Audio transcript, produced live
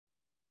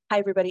Hi,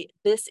 everybody.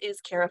 This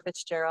is Kara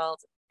Fitzgerald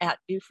at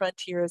New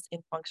Frontiers in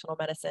Functional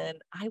Medicine.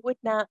 I would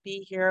not be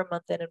here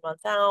month in and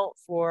month out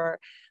for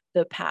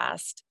the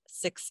past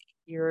 6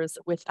 years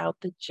without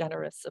the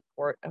generous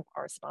support of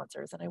our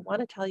sponsors. And I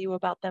want to tell you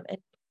about them, and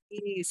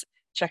please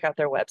check out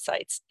their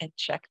websites and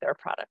check their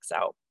products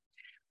out.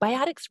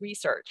 Biotics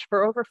research.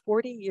 For over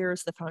 40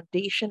 years, the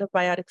foundation of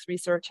biotics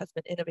research has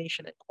been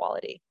innovation and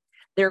quality.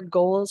 Their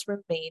goals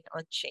remain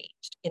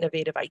unchanged: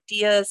 innovative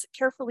ideas,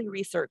 carefully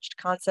researched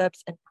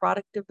concepts, and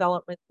product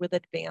development with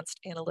advanced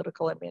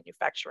analytical and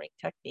manufacturing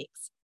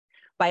techniques.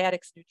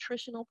 Biotics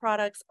nutritional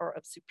products are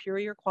of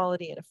superior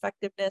quality and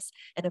effectiveness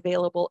and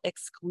available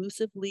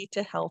exclusively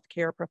to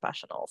healthcare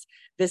professionals.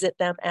 Visit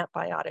them at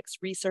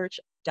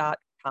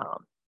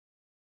bioticsresearch.com.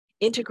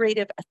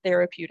 Integrative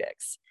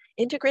therapeutics.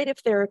 Integrative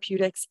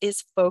therapeutics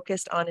is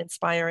focused on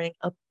inspiring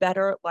a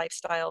better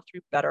lifestyle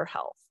through better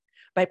health.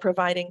 By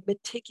providing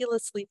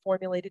meticulously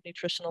formulated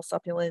nutritional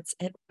supplements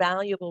and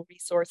valuable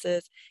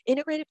resources,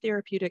 Integrative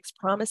Therapeutics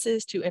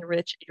promises to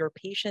enrich your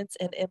patients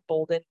and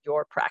embolden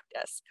your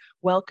practice.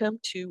 Welcome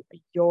to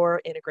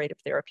your Integrative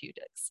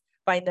Therapeutics.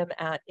 Find them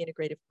at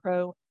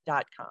integrativepro.com.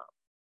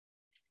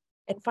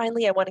 And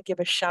finally, I want to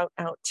give a shout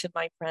out to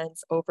my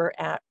friends over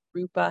at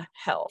Rupa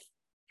Health.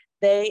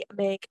 They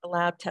make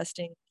lab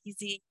testing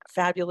easy,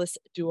 fabulous,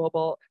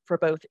 doable for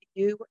both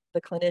you,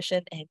 the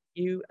clinician, and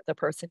you, the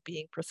person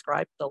being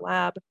prescribed the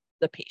lab,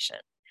 the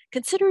patient.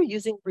 Consider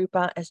using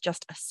Rupa as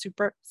just a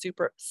super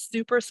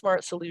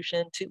smart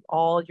solution to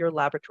all your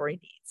laboratory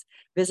needs.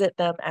 Visit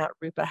them at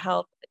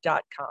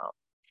rupahealth.com.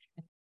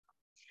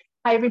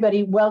 Hi,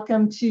 everybody.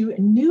 Welcome to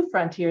New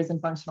Frontiers in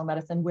Functional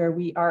Medicine, where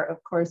we are,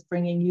 of course,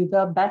 bringing you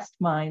the best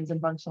minds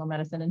in functional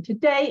medicine. And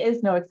today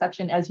is no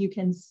exception. As you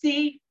can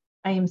see,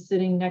 I am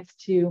sitting next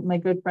to my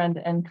good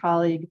friend and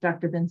colleague,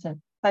 Dr.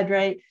 Vincent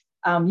Pedre.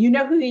 You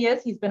know who he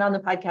is. He's been on the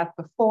podcast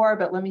before,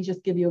 but let me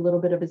just give you a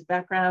little bit of his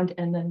background,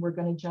 and then we're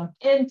going to jump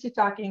into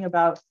talking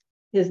about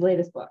his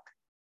latest book.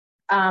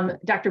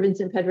 Dr.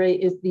 Vincent Pedre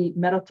is the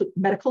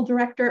medical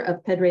director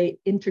of Pedre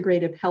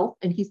Integrative Health,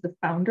 and he's the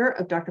founder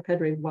of Dr.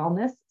 Pedre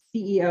Wellness,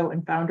 CEO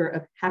and founder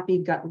of Happy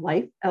Gut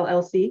Life,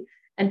 LLC,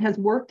 and has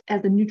worked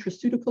as a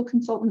nutraceutical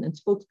consultant and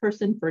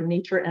spokesperson for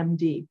Nature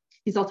MD.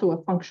 He's also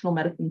a functional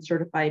medicine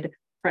certified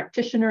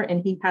practitioner,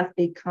 and he has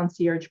a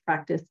concierge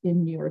practice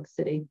in New York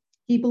City.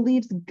 He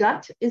believes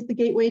gut is the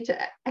gateway to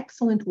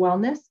excellent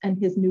wellness, and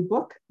his new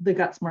book, The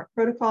Gut Smart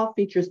Protocol,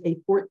 features a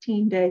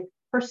 14-day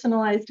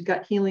personalized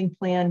gut healing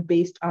plan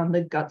based on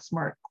the Gut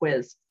Smart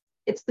quiz.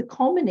 It's the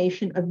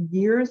culmination of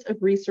years of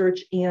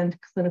research and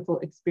clinical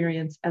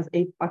experience as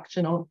a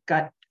functional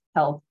gut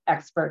health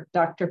expert.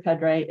 Dr.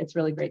 Pedre, it's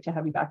really great to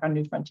have you back on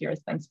New Frontiers.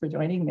 Thanks for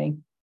joining me.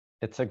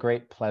 It's a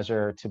great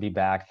pleasure to be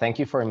back. Thank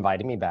you for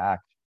inviting me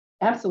back.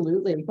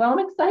 Absolutely. Well, I'm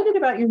excited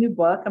about your new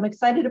book. I'm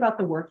excited about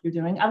the work you're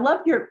doing. I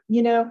love your,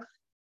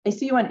 I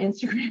see you on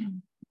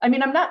Instagram. I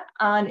mean, I'm not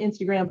on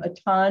Instagram a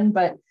ton,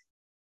 but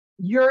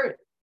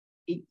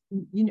I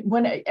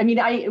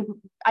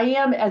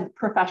am as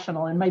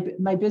professional and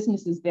my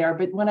business is there,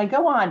 but when I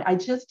go on, I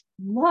just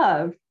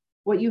love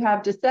what you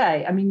have to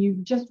say. I mean,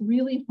 you've just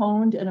really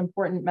honed an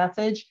important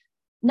message,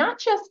 not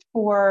just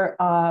for,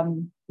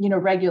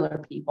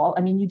 regular people.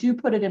 I mean, you do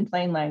put it in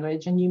plain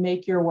language and you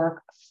make your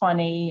work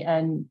funny,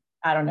 and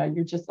I don't know,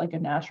 you're just a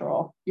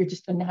natural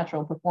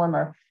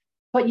performer,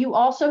 but you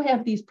also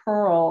have these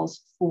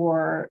pearls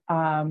for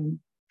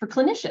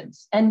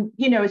clinicians. And,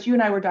 as you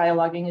and I were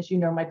dialoguing, as you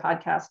know, my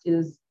podcast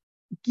is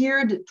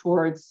geared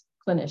towards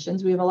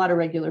clinicians. We have a lot of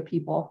regular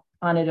people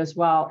on it as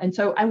well. And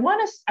so I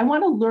want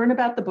to learn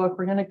about the book.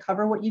 We're going to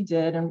cover what you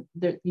did, and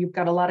you've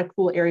got a lot of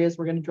cool areas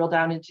we're going to drill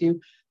down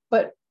into,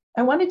 but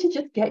I wanted to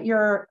just get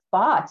your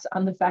thoughts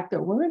on the fact that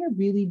we're in a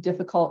really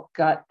difficult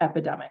gut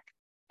epidemic.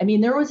 I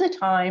mean, there was a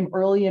time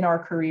early in our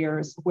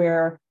careers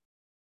where,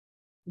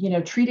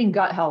 treating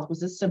gut health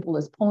was as simple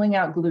as pulling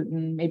out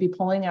gluten, maybe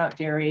pulling out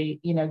dairy,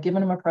 giving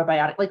them a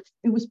probiotic. Like,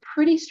 it was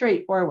pretty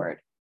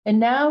straightforward.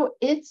 And now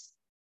it's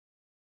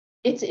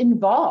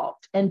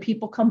involved, and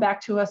people come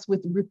back to us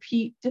with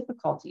repeat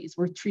difficulties.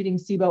 We're treating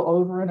SIBO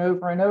over and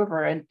over and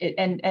over, and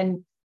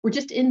we're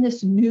just in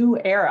this new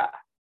era.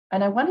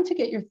 And I wanted to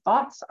get your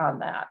thoughts on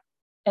that,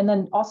 and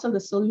then also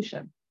the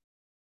solution.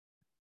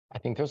 I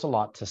think there's a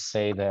lot to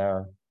say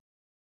there.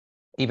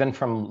 Even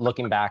from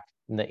looking back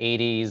in the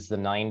 80s, the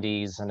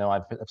 90s, I know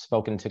I've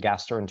spoken to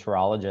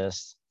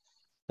gastroenterologists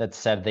that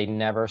said they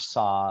never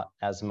saw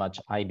as much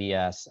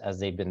IBS as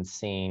they've been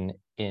seeing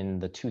in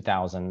the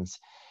 2000s.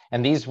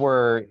 And these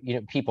were,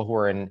 people who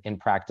were in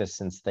practice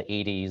since the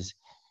 80s.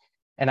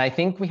 And I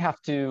think we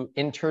have to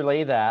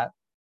interlay that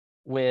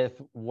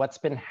with what's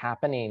been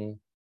happening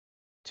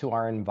to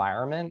our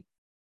environment,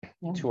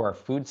 to our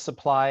food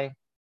supply,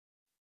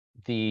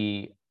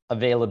 the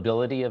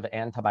availability of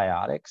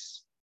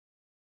antibiotics,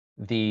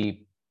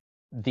 the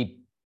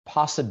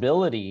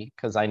possibility,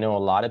 because I know a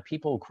lot of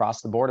people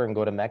cross the border and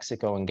go to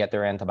Mexico and get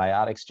their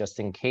antibiotics just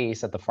in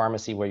case at the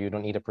pharmacy where you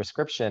don't need a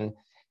prescription,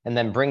 and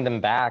then bring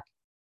them back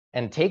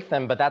and take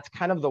them. But that's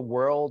kind of the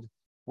world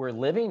we're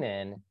living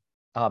in.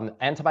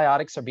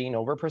 Antibiotics are being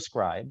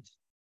overprescribed,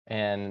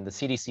 and the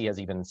CDC has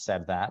even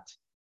said that.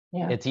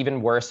 Yeah. It's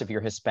even worse if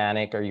you're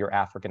Hispanic or you're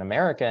African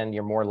American,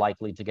 you're more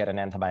likely to get an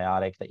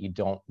antibiotic that you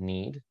don't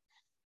need.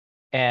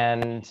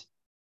 And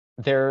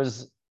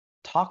there's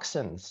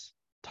toxins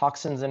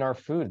in our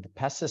food,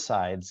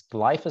 pesticides,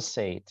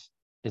 glyphosate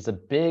is a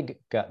big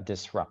gut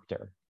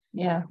disruptor.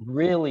 Yeah.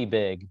 Really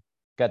big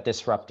gut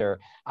disruptor.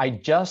 I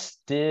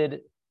just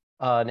did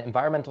an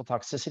environmental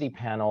toxicity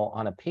panel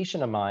on a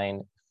patient of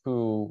mine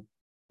who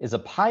is a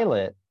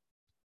pilot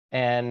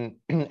and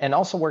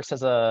also works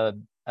as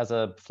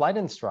a flight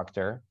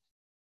instructor,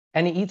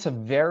 and he eats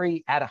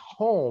at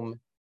home,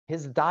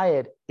 his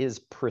diet is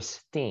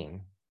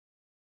pristine,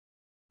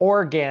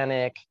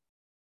 organic,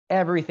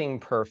 everything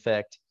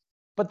perfect.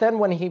 But then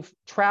when he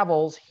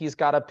travels, he's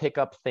got to pick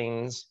up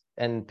things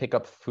and pick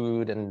up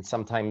food, and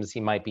sometimes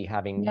he might be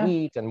having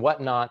wheat and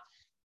whatnot.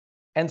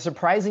 And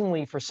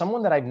surprisingly, for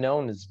someone that I've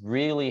known is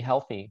really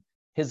healthy,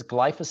 his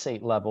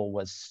glyphosate level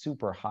was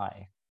super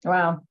high.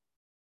 Wow.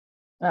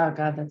 Oh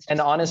God, that's.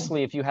 And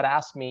honestly, if you had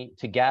asked me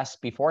to guess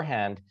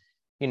beforehand,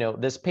 you know,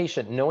 this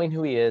patient, knowing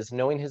who he is,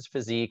 knowing his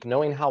physique,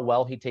 knowing how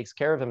well he takes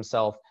care of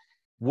himself,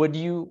 would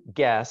you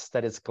guess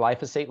that his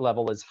glyphosate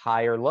level is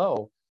high or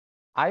low?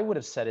 I would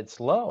have said it's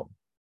low.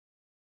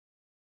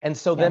 And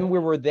so then we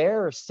were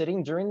there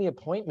sitting during the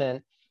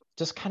appointment,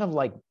 just kind of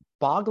like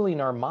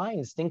boggling our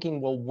minds, thinking,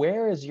 well,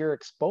 where is your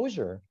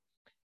exposure?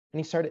 And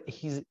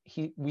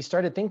we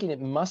started thinking it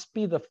must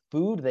be the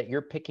food that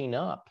you're picking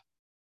up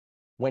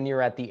when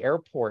you're at the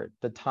airport,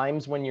 the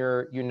times when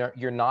you're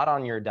not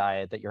on your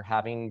diet, that you're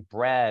having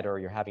bread or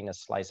you're having a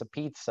slice of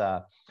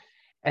pizza.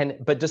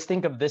 But just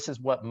think of this as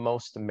what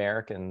most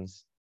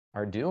Americans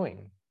are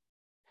doing.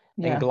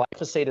 Yeah. And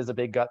glyphosate is a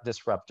big gut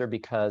disruptor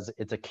because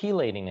it's a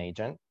chelating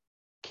agent,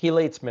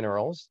 chelates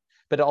minerals,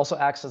 but it also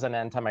acts as an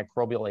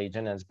antimicrobial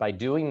agent. And by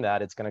doing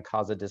that, it's going to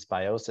cause a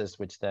dysbiosis,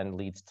 which then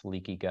leads to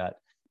leaky gut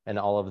and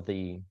all of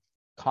the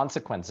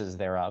consequences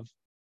thereof.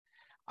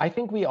 I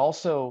think we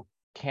also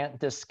can't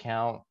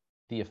discount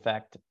the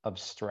effect of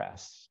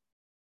stress.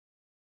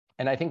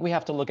 And I think we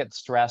have to look at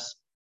stress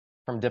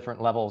from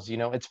different levels. You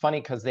know, it's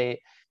funny because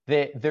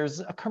there's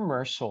a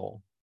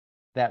commercial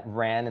that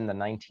ran in the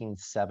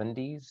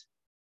 1970s,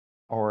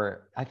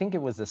 or I think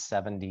it was the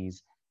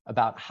 70s,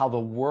 about how the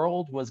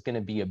world was going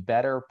to be a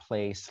better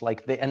place.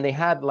 And they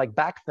had, like,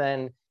 back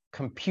then,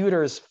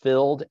 computers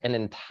filled an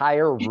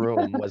entire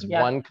room was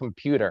one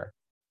computer.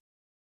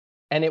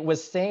 And it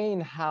was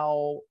saying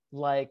how,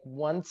 like,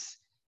 once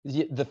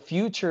the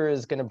future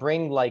is going to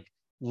bring, like,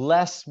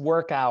 less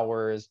work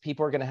hours,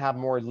 people are going to have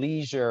more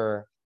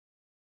leisure.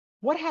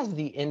 What has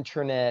the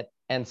internet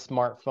and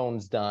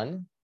smartphones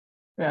done?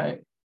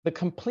 Right. The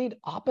complete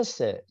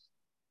opposite.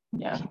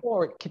 Yeah.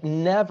 People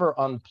can never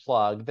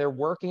unplug. They're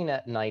working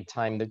at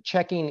nighttime. They're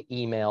checking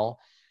email.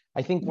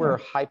 I think we're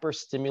a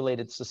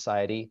hyper-stimulated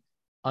society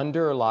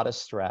under a lot of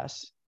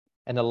stress,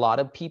 and a lot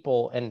of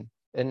people, and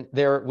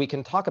there we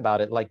can talk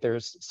about it. Like,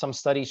 there's some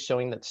studies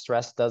showing that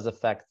stress does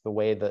affect the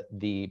way that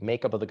the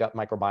makeup of the gut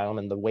microbiome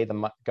and the way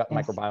the gut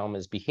microbiome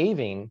is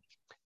behaving.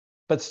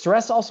 But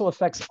stress also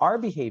affects our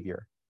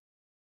behavior.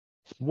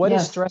 What do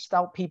stressed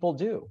out people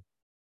do?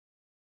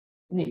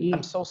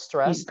 I'm so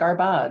stressed. Eat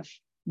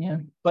garbage. Yeah.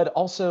 But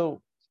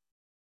also,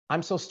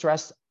 I'm so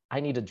stressed, I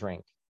need a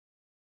drink.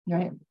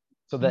 Right.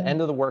 So the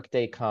end of the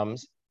workday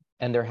comes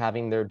and they're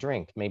having their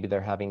drink. Maybe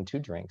they're having 2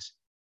 drinks.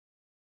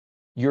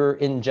 You're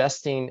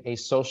ingesting a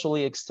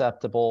socially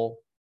acceptable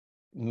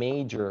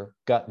major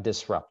gut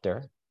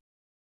disruptor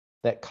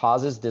that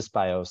causes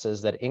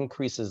dysbiosis, that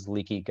increases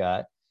leaky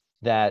gut,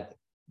 that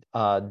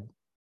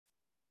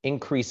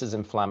increases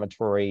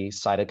inflammatory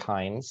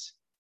cytokines.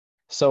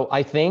 So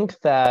I think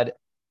that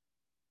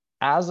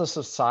as a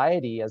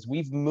society, as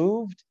we've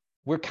moved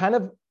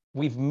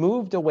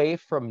away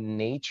from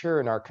nature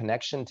and our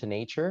connection to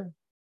nature,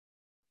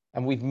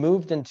 and we've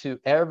moved into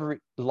every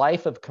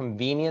life of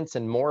convenience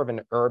and more of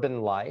an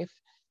urban life.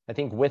 I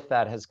think with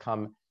that has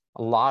come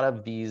a lot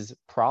of these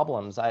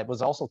problems. I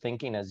was also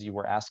thinking, as you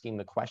were asking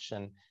the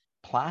question,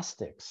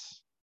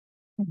 plastics,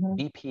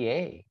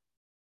 BPA.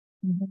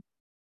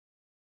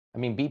 I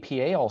mean,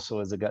 BPA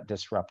also is a gut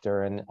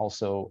disruptor and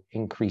also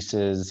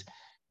increases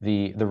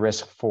the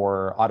risk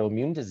for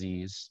autoimmune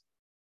disease.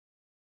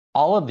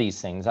 All of these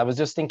things. I was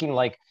just thinking,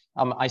 like,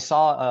 I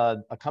saw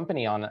a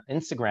company on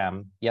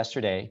Instagram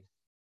yesterday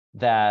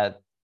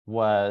that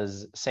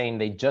was saying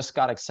they just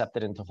got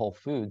accepted into Whole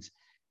Foods,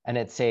 and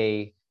it's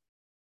a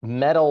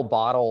metal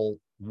bottle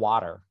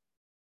water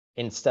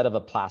instead of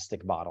a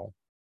plastic bottle.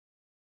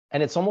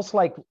 And it's almost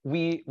like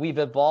we've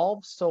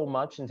evolved so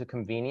much into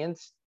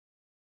convenience,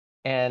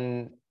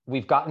 and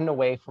we've gotten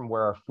away from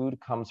where our food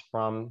comes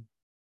from.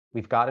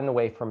 We've gotten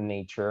away from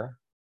nature,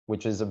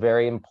 which is a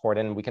very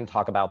important. We can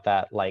talk about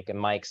that, like in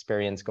my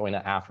experience going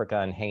to Africa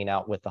and hanging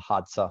out with the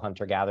Hadza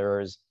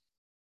hunter-gatherers,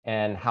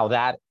 and how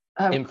that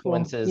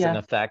influences and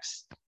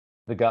affects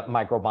the gut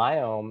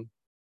microbiome.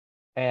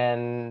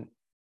 And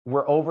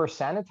we're over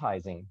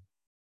sanitizing.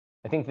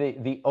 I think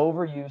the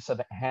overuse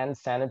of hand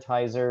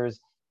sanitizers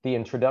the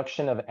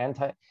introduction of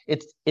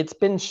it's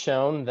been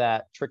shown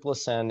that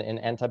triclosan in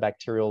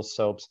antibacterial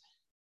soaps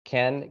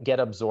can get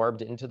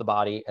absorbed into the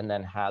body and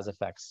then has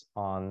effects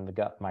on the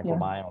gut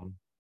microbiome.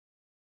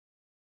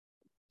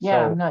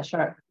 Yeah, So, I'm not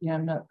sure. Yeah,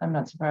 I'm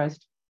not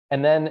surprised.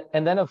 And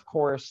then of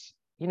course,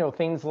 you know,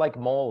 things like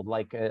mold,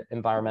 like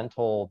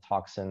environmental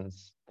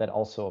toxins that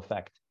also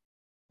affect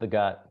the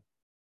gut.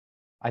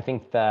 I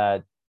think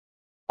that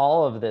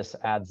all of this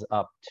adds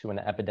up to an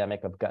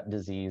epidemic of gut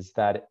disease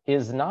that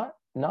is not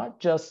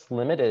just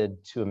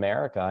limited to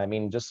America. I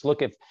mean, just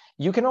look if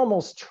you can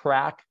almost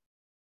track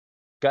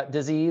gut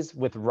disease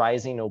with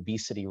rising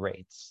obesity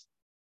rates,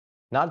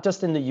 not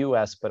just in the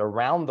US, but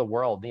around the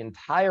world. The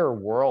entire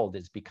world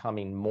is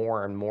becoming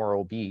more and more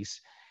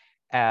obese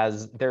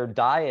as their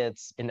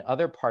diets in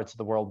other parts of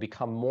the world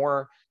become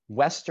more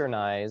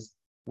westernized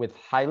with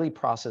highly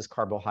processed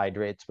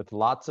carbohydrates, with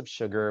lots of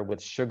sugar,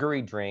 with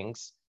sugary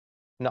drinks.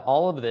 And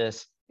all of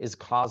this is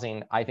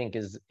causing, I think,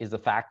 is a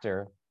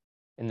factor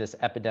in this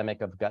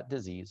epidemic of gut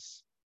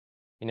disease.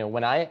 You know,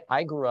 when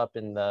I grew up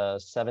in the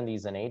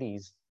 70s and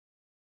 80s,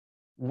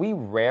 we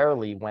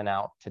rarely went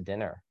out to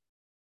dinner.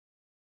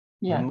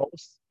 Yeah.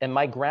 And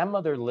my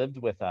grandmother lived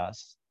with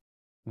us.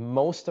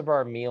 Most of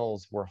our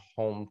meals were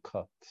home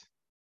cooked.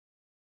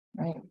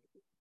 Right.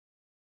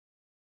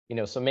 You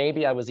know, so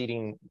maybe I was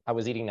eating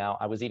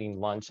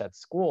lunch at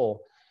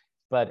school,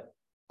 but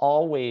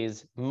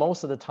always,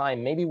 most of the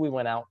time, maybe we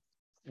went out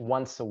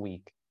once a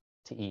week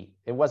to eat.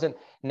 It wasn't,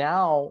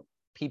 now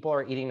people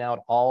are eating out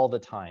all the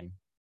time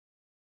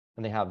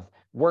and they have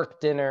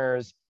work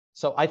dinners.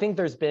 So I think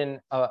there's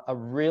been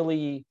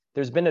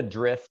there's been a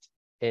drift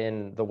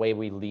in the way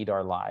we lead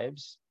our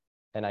lives.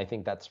 And I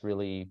think that's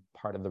really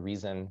part of the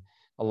reason,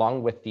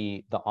 along with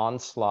the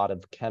onslaught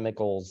of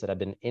chemicals that have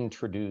been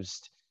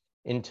introduced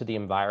into the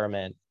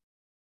environment.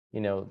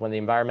 You know, when the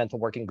environmental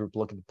working group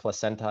looked at the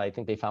placenta, I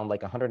think they found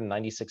like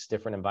 196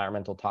 different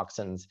environmental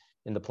toxins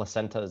in the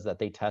placentas that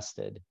they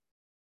tested.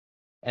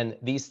 And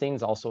these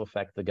things also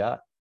affect the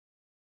gut.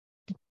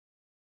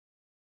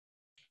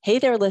 Hey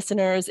there,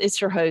 listeners.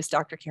 It's your host,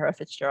 Dr. Kara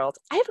Fitzgerald.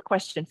 I have a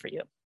question for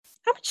you.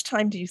 How much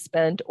time do you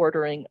spend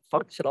ordering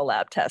functional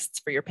lab tests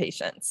for your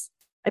patients?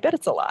 I bet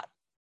it's a lot.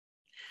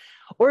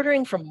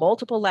 Ordering from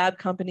multiple lab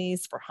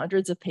companies for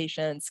hundreds of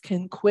patients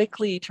can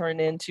quickly turn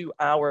into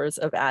hours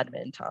of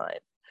admin time.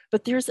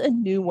 But there's a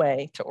new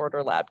way to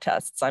order lab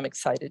tests I'm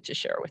excited to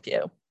share with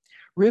you.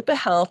 Rupa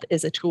Health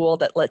is a tool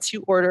that lets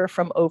you order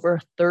from over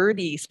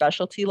 30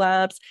 specialty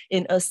labs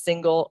in a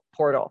single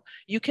portal.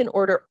 You can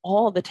order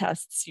all the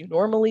tests you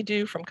normally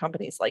do from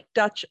companies like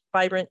Dutch,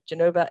 Vibrant,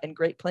 Genova, and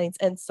Great Plains,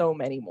 and so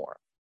many more.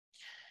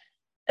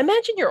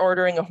 Imagine you're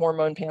ordering a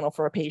hormone panel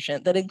for a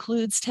patient that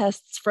includes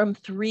tests from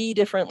 3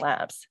 different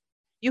labs.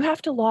 You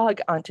have to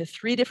log onto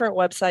 3 different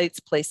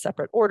websites, place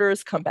separate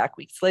orders, come back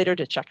weeks later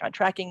to check on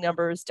tracking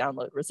numbers,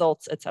 download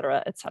results, et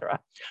cetera, et cetera.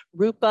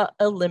 Rupa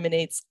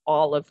eliminates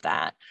all of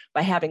that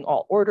by having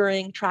all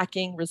ordering,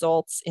 tracking,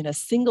 results in a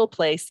single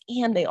place,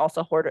 and they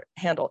also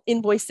handle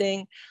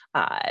invoicing,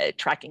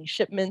 tracking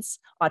shipments,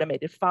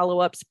 automated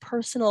follow-ups,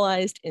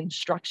 personalized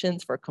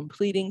instructions for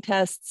completing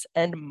tests,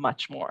 and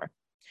much more.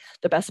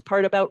 The best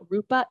part about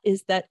Rupa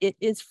is that it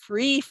is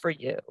free for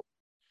you.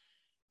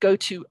 Go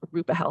to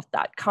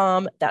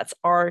rupahealth.com, that's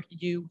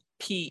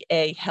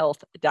RUPA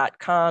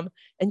health.com,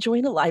 and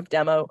join a live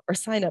demo or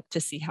sign up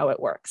to see how it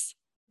works.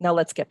 Now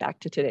let's get back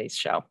to today's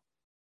show.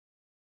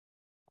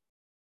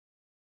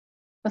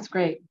 That's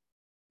great.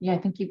 Yeah, I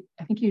think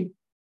you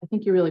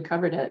really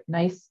covered it.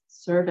 Nice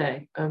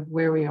survey of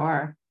where we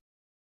are.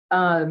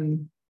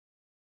 And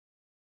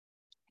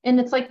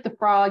it's like the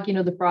frog, you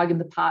know, the frog in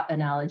the pot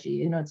analogy.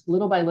 You know, it's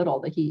little by little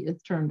the heat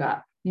is turned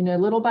up. You know,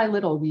 little by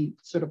little we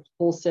sort of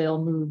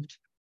wholesale moved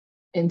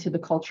into the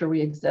culture we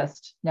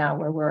exist now,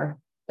 where we're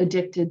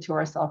addicted to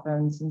our cell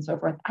phones and so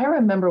forth. I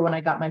remember when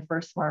I got my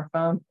first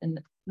smartphone, and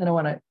then I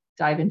want to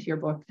dive into your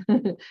book,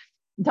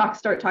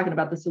 start talking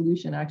about the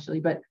solution actually.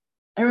 But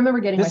I remember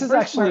getting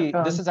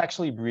smartphone. This is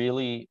actually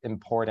really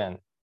important.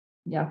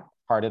 Yeah.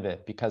 Part of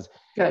it, because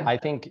Good. I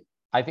think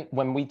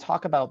when we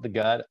talk about the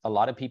gut, a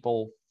lot of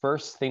people,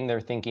 first thing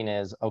they're thinking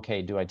is,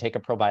 okay, do I take a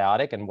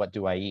probiotic and what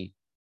do I eat?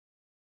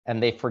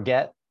 And they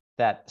forget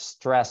that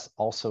stress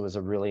also is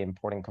a really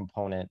important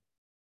component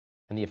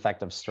and the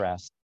effect of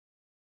stress.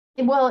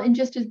 Well, and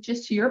just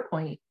to your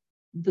point,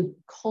 the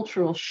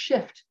cultural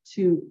shift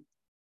to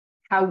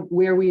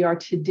where we are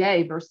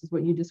today versus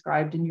what you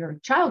described in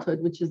your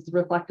childhood, which is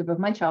reflective of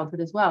my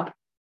childhood as well.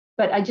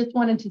 But I just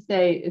wanted to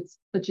say it's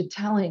such a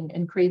telling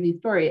and crazy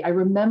story. I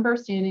remember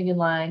standing in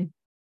line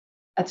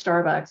at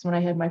Starbucks when I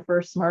had my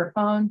first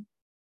smartphone,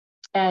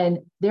 and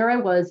there I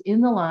was in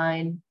the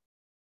line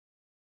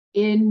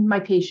in my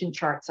patient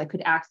charts. I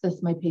could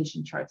access my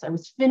patient charts. I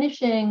was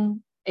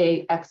finishing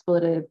a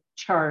expletive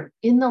chart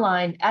in the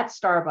line at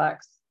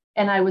Starbucks.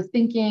 And I was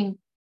thinking,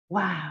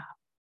 wow,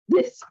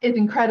 this is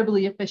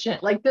incredibly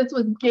efficient. Like, this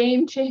was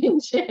game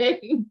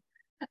changing.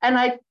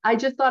 And I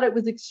just thought it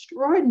was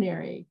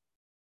extraordinary.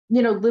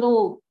 You know,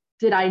 little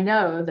did I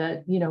know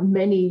that, you know,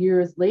 many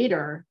years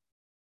later,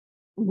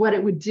 what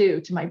it would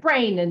do to my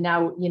brain. And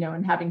now, you know,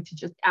 and having to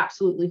just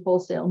absolutely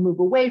wholesale move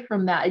away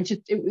from that.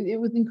 It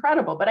was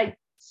incredible. But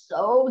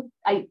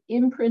I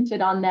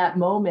imprinted on that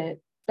moment,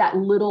 that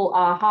little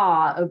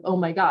aha of, oh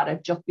my God,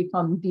 I've just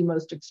become the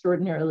most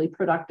extraordinarily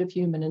productive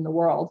human in the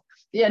world.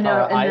 You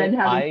know, and then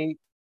having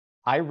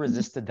I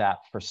resisted that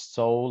for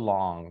so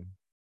long.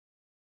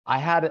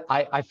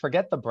 I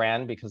forget the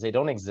brand because they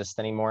don't exist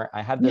anymore.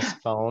 I had this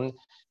phone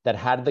that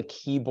had the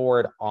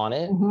keyboard on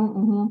it.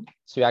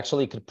 So you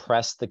actually could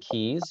press the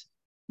keys.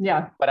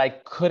 Yeah. But I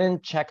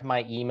couldn't check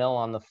my email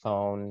on the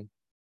phone.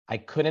 I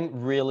couldn't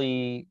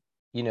really,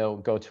 you know,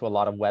 go to a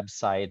lot of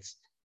websites.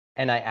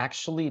 And I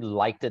actually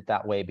liked it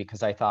that way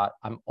because I thought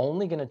I'm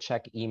only going to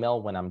check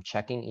email when I'm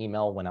checking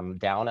email, when I'm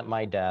down at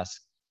my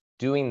desk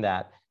doing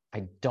that.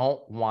 I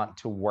don't want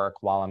to work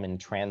while I'm in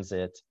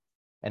transit.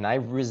 And I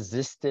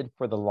resisted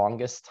for the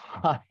longest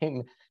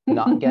time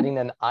not getting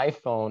an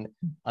iPhone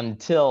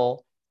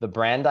until the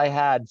brand I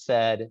had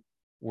said,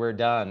 we're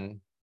done.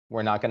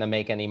 We're not going to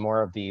make any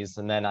more of these.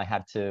 And then I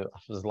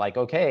was like,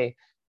 okay,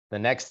 the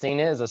next thing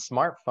is a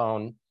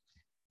smartphone.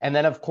 And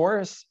then, of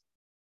course,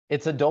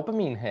 it's a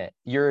dopamine hit.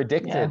 You're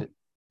addicted.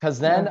 Because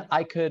then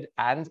I could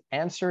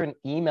answer an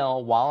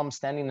email while I'm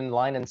standing in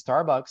line in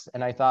Starbucks.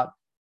 And I thought,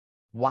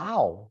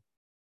 wow,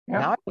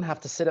 now I don't have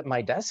to sit at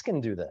my desk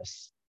and do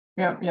this.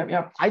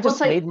 I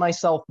just made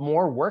myself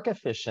more work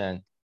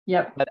efficient.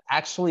 But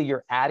actually,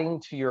 you're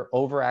adding to your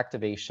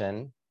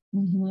overactivation,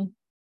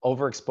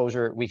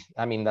 overexposure.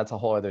 I mean, that's a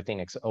whole other thing.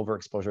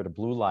 Overexposure to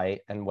blue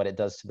light and what it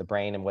does to the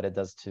brain and what it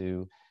does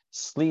to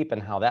sleep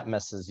and how that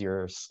messes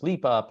your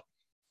sleep up.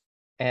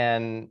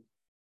 And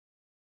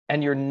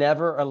you're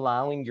never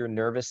allowing your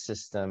nervous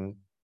system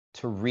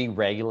to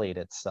re-regulate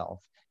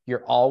itself.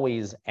 You're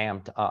always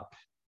amped up.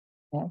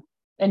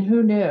 And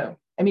who knew?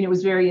 I mean, it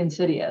was very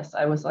insidious.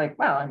 I was like,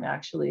 wow, I'm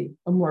actually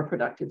a more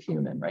productive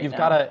human right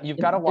now. You've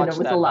got to watch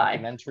that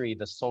documentary,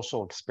 The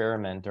Social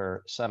Experiment,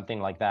 or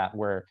something like that,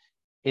 where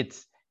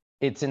it's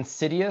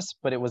insidious,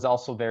 but it was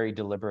also very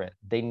deliberate.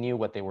 They knew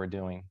what they were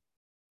doing.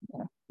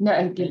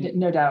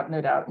 No doubt.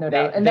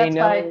 And that's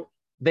why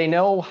they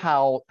know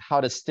how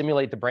to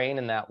stimulate the brain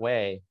in that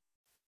way.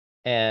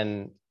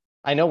 And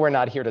I know we're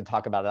not here to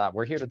talk about that.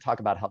 We're here to talk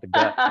about how the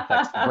gut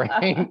affects the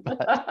brain.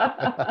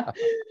 But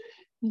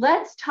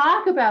let's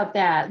talk about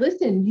that.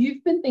 Listen,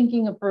 you've been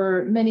thinking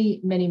for many,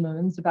 many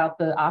moons about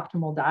the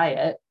optimal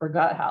diet for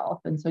gut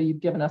health. And so you've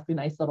given us a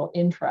nice little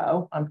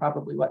intro on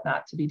probably what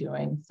not to be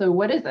doing. So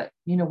what is it?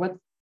 You know, what's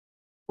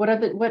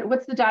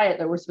the diet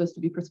that we're supposed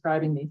to be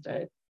prescribing these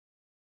days?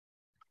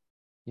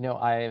 You know,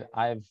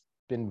 I've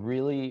been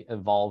really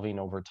evolving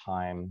over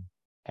time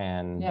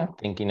and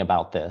thinking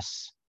about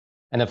this.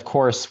 And of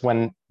course,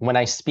 when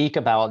I speak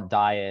about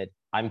diet,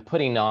 I'm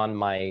putting on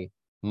my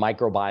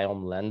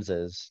microbiome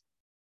lenses.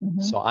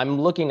 So I'm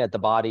looking at the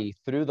body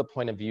through the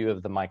point of view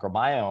of the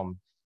microbiome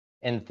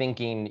and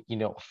thinking, you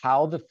know,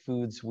 how the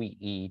foods we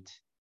eat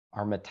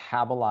are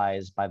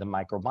metabolized by the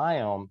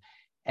microbiome.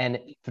 And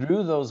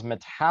through those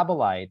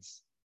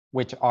metabolites,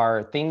 which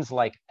are things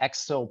like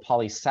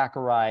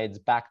exopolysaccharides,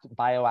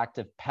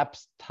 bioactive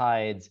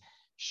peptides,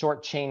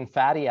 short chain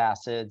fatty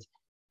acids,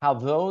 how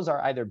those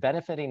are either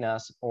benefiting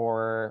us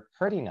or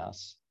hurting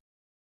us.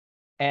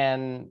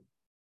 And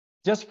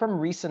just from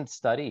recent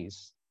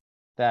studies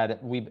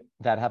that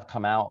have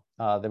come out,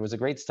 there was a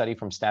great study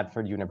from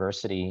Stanford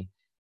University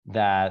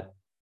that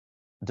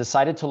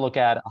decided to look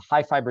at a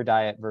high fiber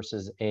diet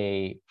versus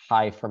a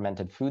high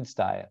fermented foods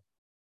diet.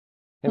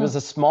 It was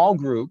a small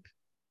group.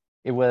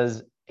 It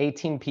was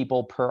 18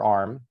 people per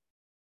arm,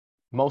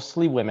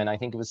 mostly women. I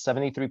think it was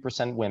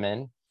 73%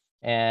 women,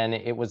 and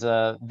it was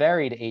a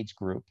varied age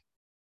group.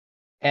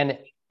 And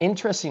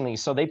interestingly,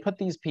 so they put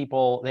these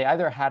people, they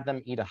either had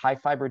them eat a high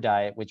fiber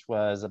diet, which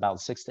was about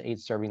 6 to 8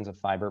 servings of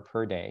fiber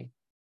per day,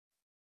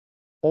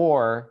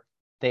 or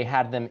they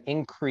had them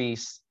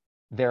increase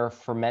their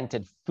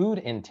fermented food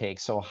intake,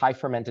 so high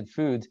fermented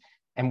foods,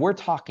 and we're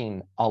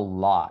talking a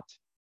lot,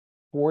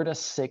 4 to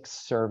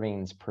 6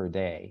 servings per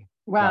day.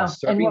 Wow.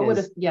 Now, and what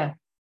would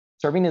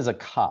serving is a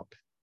cup.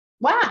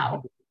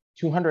 Wow.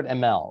 200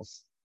 mLs.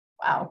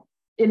 Wow.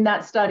 In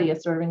that study, a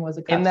serving was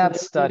a cup. In that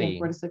study,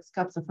 4 to 6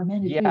 cups of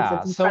fermented foods.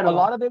 Yeah, so a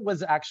lot of it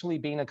was actually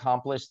being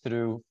accomplished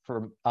through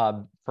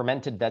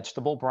fermented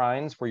vegetable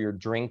brines where you're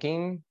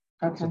drinking.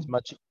 Okay. So it's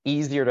much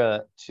easier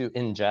to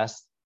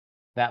ingest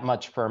that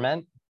much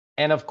ferment.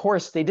 And of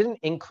course, they didn't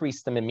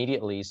increase them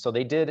immediately. So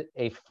they did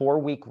a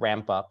 4-week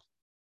ramp up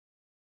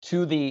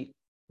to the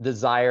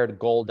desired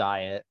goal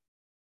diet.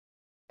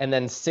 And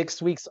then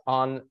 6 weeks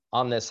on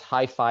this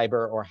high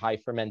fiber or high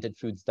fermented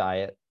foods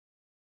diet.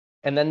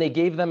 And then they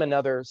gave them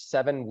another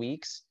 7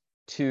 weeks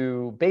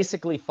to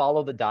basically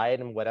follow the diet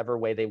in whatever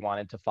way they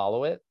wanted to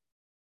follow it.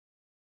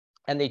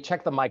 And they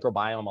checked the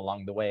microbiome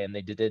along the way. And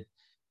they did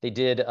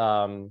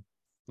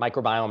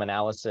microbiome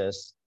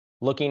analysis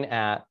looking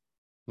at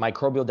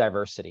microbial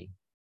diversity.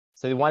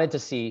 So they wanted to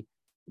see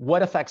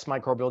what affects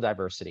microbial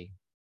diversity,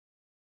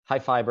 high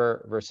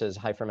fiber versus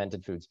high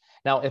fermented foods.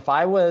 Now, if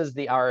I was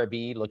the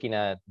IRB looking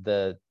at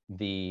the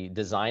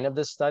design of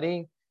this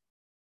study,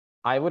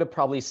 I would have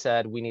probably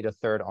said we need a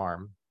third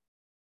arm.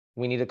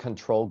 We need a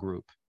control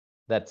group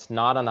that's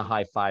not on a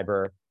high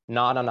fiber,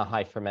 not on a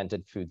high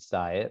fermented foods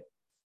diet,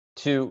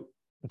 to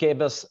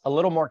give us a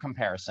little more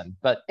comparison.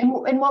 And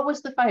what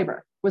was the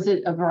fiber? Was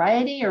it a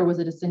variety or was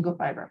it a single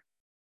fiber?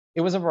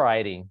 It was a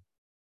variety.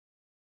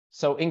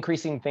 So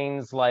increasing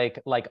things like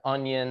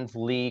onions,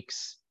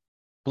 leeks,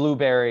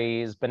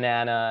 blueberries,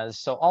 bananas,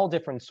 so all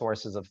different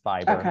sources of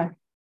fiber. Okay.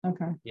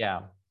 Okay.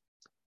 Yeah.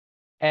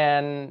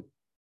 And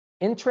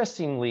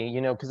interestingly,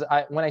 you know, because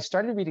when I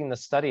started reading the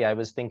study, I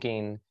was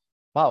thinking,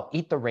 wow,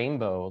 eat the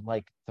rainbow,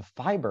 like the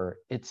fiber,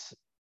 it's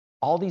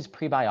all these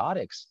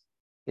prebiotics.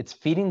 It's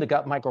feeding the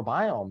gut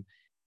microbiome.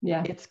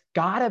 Yeah. It's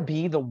gotta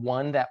be the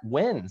one that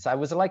wins. I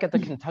was like at the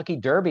Kentucky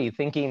Derby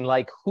thinking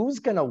like, who's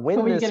gonna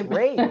win this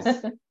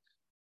race?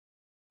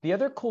 The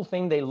other cool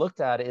thing they looked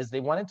at is they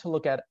wanted to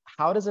look at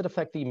how does it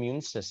affect the immune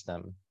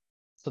system?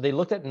 So they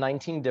looked at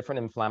 19 different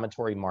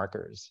inflammatory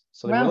markers.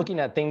 So they were looking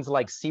at things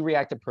like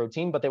C-reactive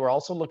protein, but they were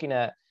also looking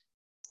at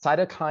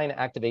cytokine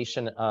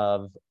activation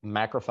of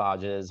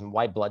macrophages and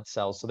white blood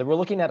cells. So they were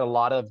looking at a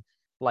lot of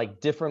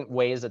like different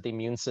ways that the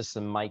immune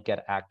system might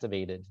get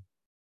activated.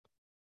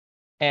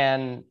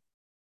 And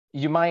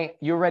you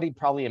already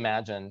probably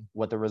imagine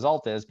what the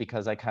result is,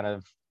 because I kind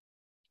of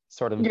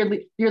sort of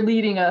you're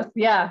leading us.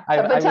 Yeah. I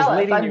but tell was us,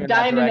 leading I'm you in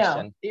dying that to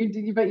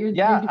direction. know. But you're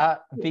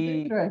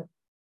The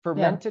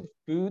fermented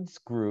foods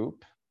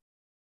group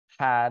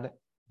had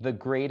the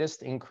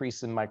greatest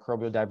increase in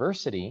microbial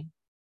diversity.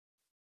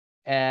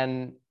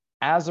 And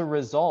as a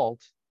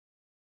result,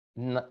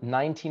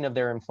 19 of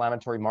their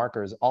inflammatory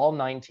markers, all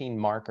 19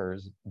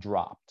 markers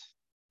dropped.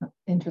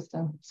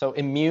 Interesting. So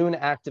immune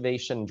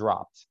activation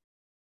dropped.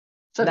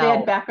 So they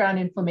had background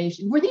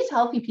inflammation. Were these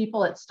healthy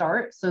people at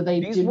start? So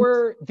these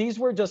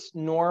were just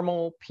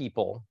normal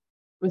people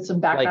with some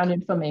background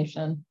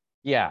inflammation.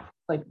 Yeah.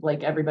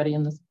 Like everybody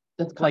in this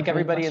country, like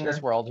everybody in this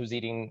world who's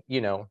eating,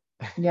 you know,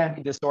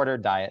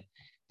 disordered diet.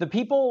 The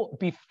people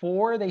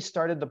before they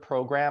started the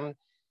program,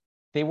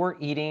 they were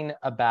eating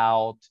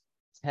about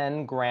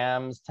 10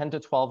 to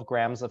 12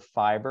 grams of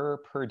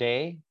fiber per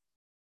day.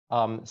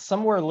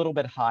 Some were a little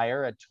bit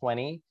higher at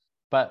 20,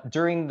 but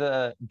during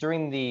the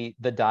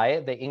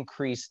diet, they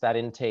increased that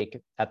intake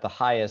at the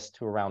highest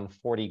to around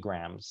 40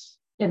 grams.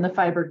 In the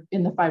fiber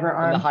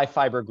arm. In the high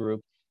fiber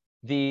group.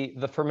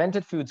 The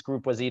fermented foods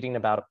group was eating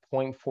about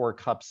 0.4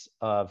 cups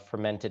of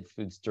fermented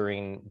foods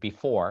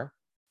before.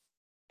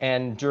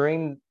 And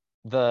during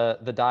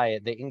the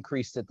diet, they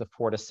increased it to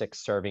 4 to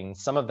 6 servings.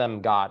 Some of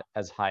them got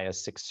as high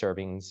as 6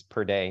 servings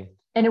per day.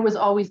 And it was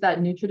always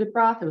that nutritive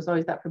broth? It was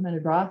always that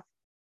fermented broth?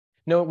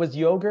 No, it was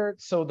yogurt.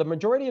 So the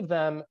majority of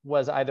them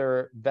was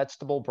either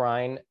vegetable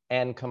brine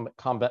and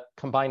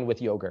combined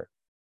with yogurt.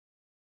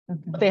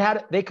 Okay.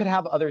 But they could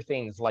have other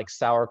things like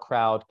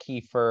sauerkraut,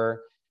 kefir,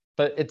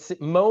 but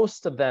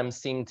most of them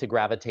seem to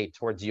gravitate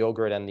towards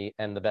yogurt and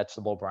the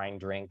vegetable brine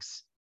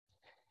drinks.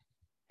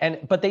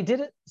 But they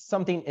did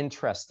something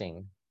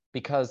interesting,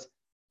 because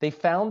they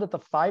found that the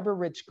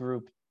fiber-rich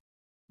group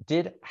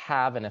did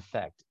have an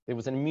effect. It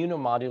was an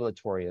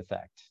immunomodulatory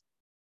effect.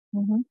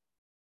 Mm-hmm.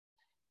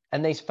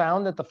 And they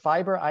found that the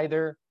fiber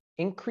either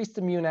increased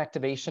immune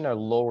activation or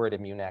lowered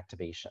immune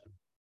activation.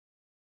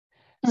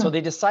 So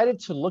they decided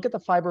to look at the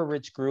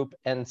fiber-rich group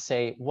and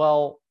say,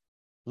 well,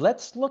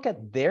 let's look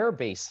at their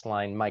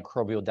baseline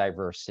microbial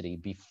diversity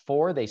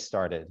before they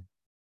started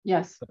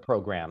the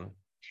program.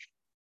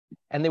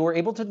 And they were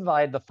able to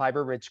divide the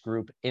fiber-rich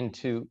group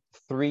into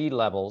 3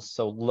 levels,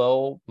 so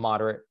low,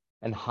 moderate,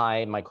 and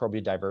high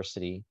microbial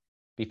diversity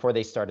before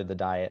they started the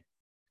diet.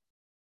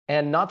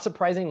 And not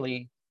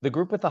surprisingly, the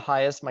group with the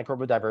highest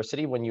microbial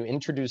diversity, when you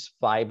introduce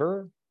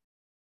fiber,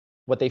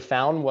 what they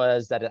found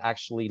was that it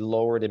actually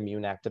lowered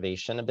immune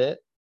activation a bit.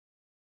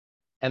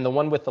 And the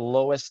one with the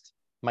lowest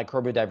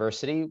microbial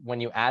diversity, when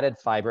you added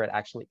fiber, it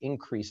actually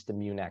increased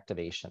immune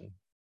activation.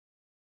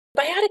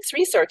 Biotics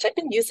research, I've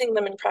been using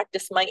them in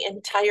practice my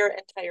entire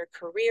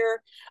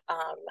career.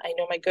 I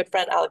know my good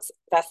friend Alex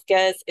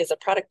Vasquez is a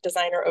product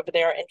designer over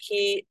there, and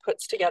he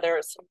puts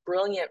together some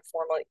brilliant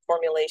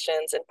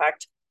formulations. In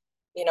fact,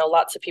 you know,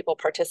 lots of people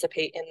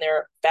participate in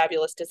their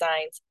fabulous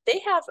designs. They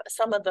have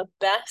some of the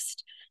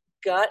best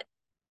gut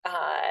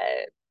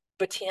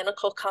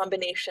botanical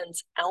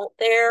combinations out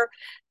there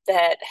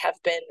that have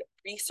been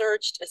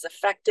researched as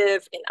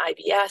effective in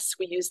IBS.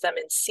 We use them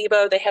in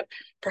SIBO. They have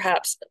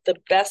perhaps the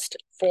best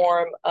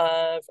form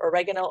of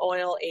oregano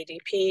oil, ADP.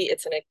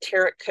 It's an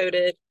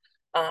enteric-coated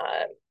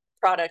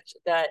product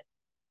that,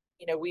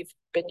 you know, we've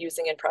been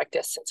using in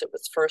practice since it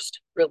was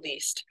first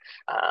released.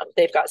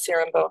 They've got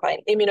serum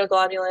bovine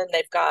immunoglobulin.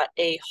 They've got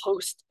a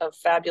host of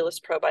fabulous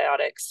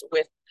probiotics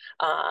with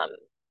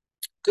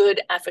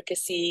good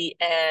efficacy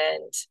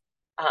and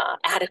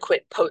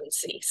adequate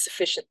potency,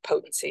 sufficient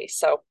potency.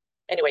 So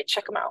anyway,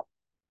 check them out.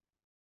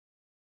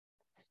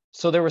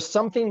 So there was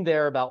something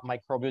there about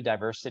microbial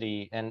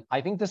diversity, and I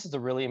think this is a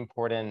really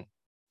important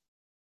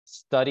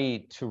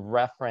study to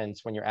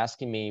reference when you're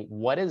asking me,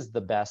 what is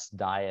the best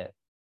diet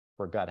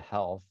for gut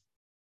health?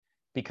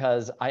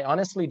 because I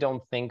honestly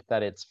don't think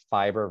that it's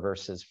fiber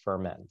versus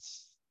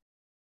ferments.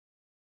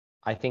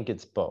 I think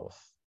it's both.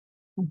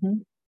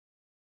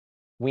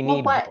 We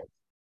need both.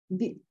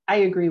 I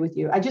agree with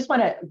you. I just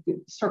want to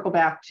circle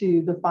back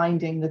to the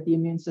finding that the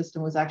immune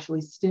system was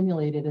actually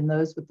stimulated in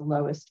those with the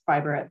lowest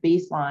fiber at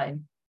baseline,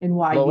 and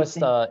why lowest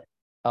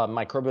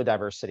microbial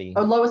diversity.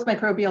 Oh, lowest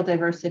microbial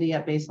diversity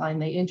at baseline.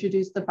 They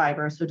introduced the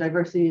fiber, so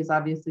diversity is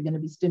obviously going to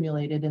be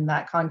stimulated in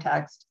that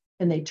context,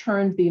 and they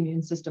turned the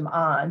immune system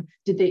on.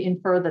 Did they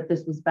infer that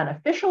this was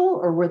beneficial,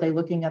 or were they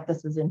looking at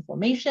this as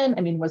inflammation?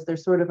 I mean, was there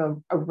sort of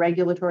a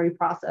regulatory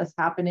process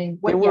happening?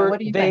 What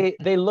do you think?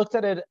 They looked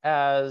at it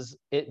as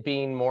it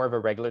being more of a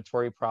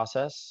regulatory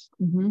process.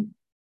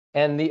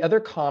 And the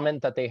other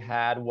comment that they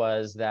had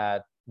was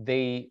that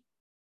they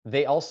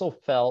also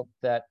felt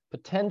that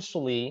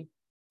potentially,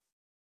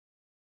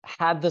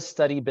 had the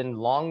study been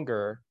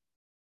longer,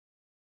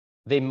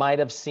 they might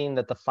have seen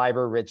that the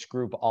fiber-rich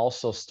group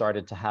also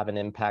started to have an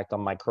impact on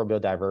microbial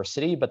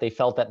diversity, but they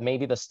felt that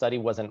maybe the study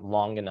wasn't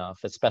long enough,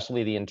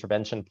 especially the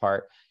intervention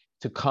part,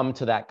 to come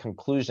to that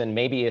conclusion.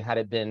 Maybe had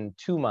it been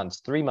 2 months,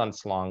 3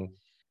 months long,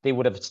 they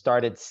would have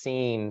started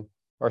seeing,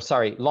 or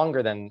sorry,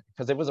 longer than,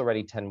 because it was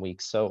already 10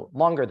 weeks, so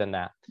longer than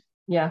that.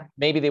 Yeah.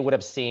 Maybe they would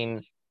have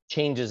seen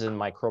changes in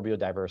microbial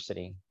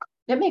diversity.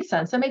 That makes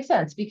sense. That makes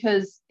sense,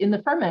 because in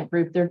the ferment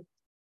group,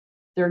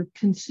 they're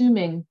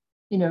consuming,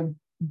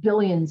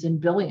 billions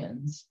and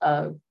billions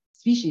of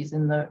species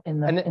in the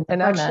ferment.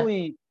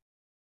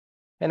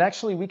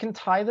 Actually, we can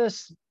tie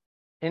this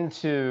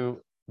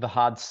into the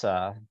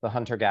Hadza, the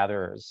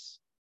hunter-gatherers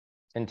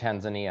in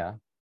Tanzania.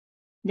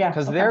 Yeah.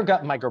 Because their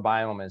gut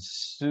microbiome is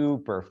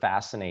super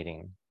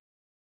fascinating.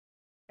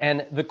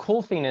 And the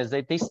cool thing is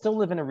that they still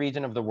live in a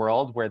region of the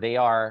world where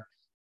they're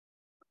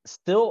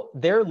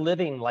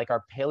living like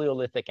our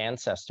Paleolithic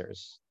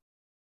ancestors.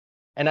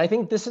 And I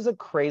think this is a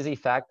crazy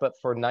fact, but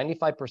for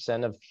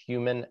 95% of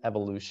human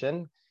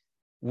evolution,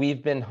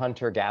 we've been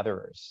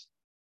hunter-gatherers.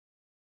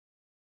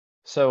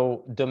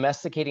 So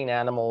domesticating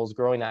animals,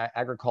 growing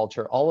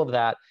agriculture, all of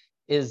that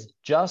is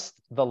just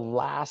the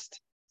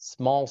last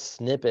small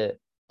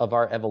snippet of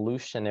our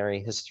evolutionary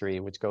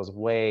history, which goes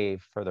way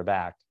further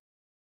back.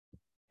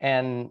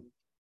 And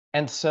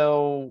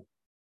so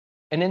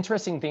an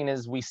interesting thing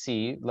is we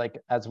see, like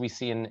as we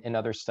see in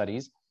other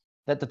studies,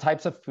 that the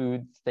types of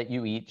foods that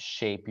you eat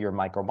shape your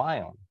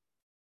microbiome.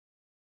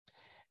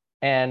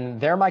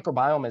 And their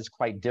microbiome is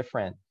quite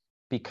different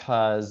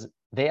because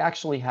they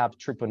actually have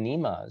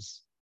treponemas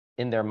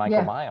in their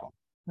microbiome.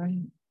 Yeah,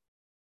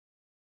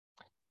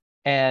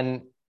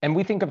 right. And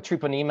we think of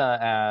treponema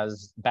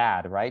as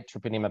bad, right?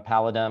 Treponema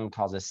pallidum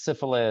causes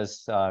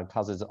syphilis,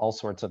 causes all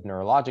sorts of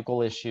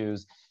neurological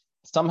issues.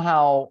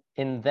 Somehow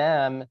in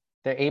them,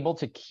 they're able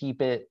to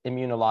keep it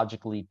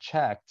immunologically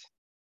checked.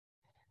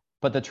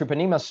 But the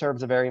treponema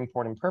serves a very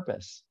important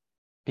purpose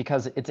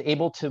because it's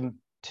able to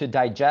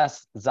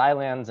digest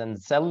xylans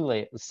and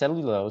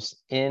cellulose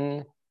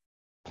in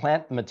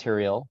plant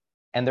material,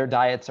 and their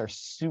diets are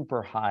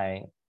super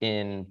high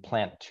in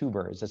plant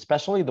tubers,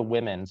 especially the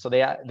women. So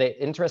they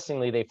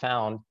interestingly, they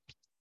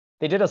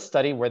did a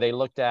study where they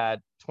looked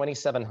at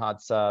 27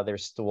 Hadza, their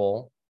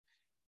stool,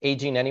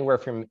 aging anywhere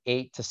from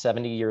 8 to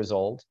 70 years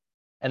old.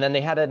 And then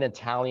they had an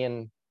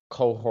Italian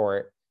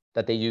cohort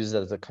that they used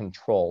as a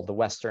control, the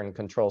Western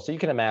control. So you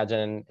can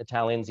imagine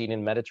Italians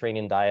eating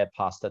Mediterranean diet,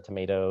 pasta,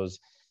 tomatoes,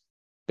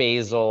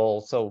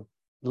 basil, so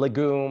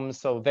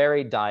legumes, so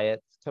varied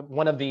diet, so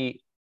one of the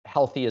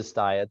healthiest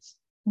diets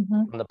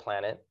on the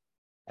planet.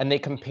 And they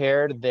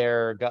compared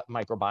their gut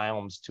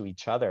microbiomes to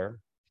each other.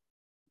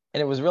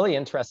 And it was really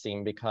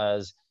interesting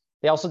because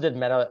they also did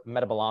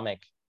metabolomic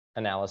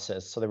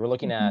analysis. So they were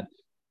looking at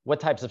what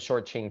types of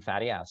short chain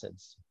fatty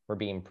acids were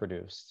being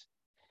produced.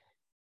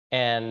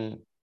 And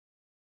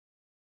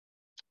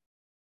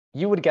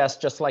you would guess,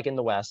 just like in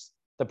the West,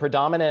 the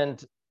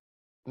predominant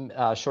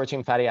short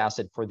chain fatty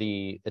acid for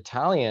the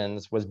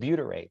Italians was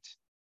butyrate.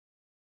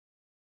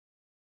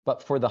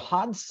 But for the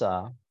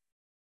Hadza,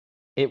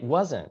 it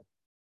wasn't.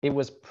 It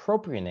was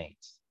propionate.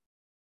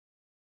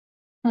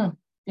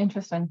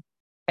 Interesting.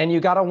 And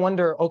you got to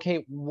wonder,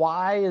 okay,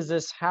 why is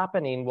this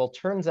happening? Well,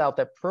 turns out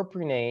that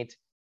propionate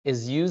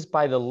is used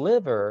by the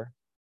liver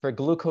for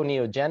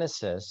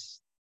gluconeogenesis.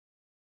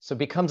 So it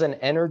becomes an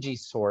energy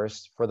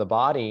source for the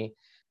body.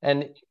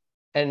 And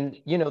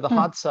the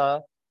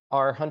Hadza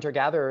are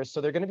hunter-gatherers,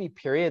 so there are going to be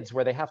periods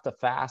where they have to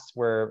fast,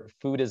 where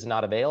food is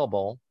not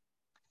available.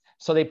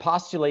 So they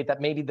postulate that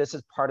maybe this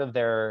is part of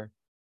their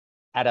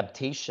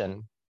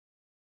adaptation.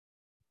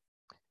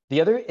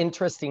 The other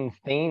interesting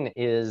thing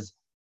is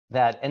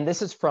that, and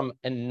this is from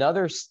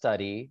another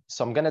study,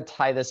 so I'm going to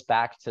tie this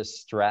back to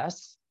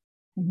stress,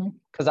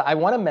 because I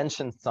want to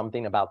mention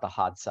something about the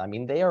Hadza. I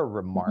mean, they are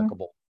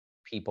remarkable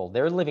people.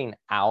 They're living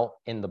out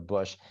in the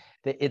bush.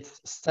 It's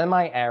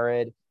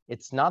semi-arid.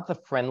 It's not the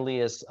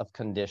friendliest of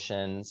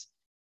conditions.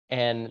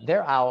 And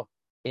they're out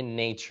in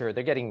nature.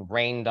 They're getting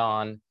rained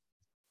on.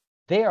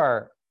 They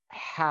are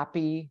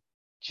happy,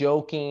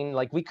 joking.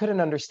 Like, we couldn't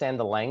understand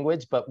the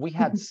language, but we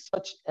had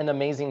such an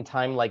amazing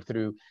time, like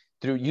through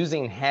through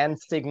using hand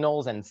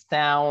signals and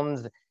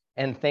sounds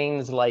and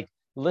things like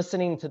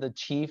listening to the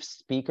chief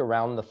speak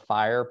around the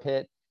fire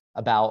pit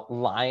about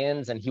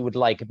lions, and he would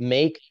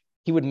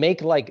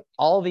make like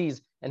all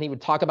these, and he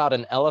would talk about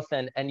an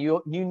elephant, and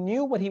you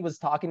knew what he was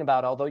talking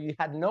about, although you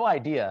had no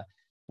idea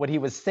what he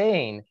was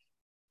saying.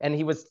 And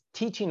he was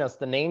teaching us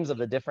the names of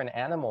the different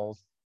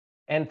animals.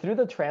 And through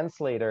the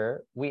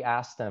translator, we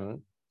asked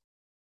them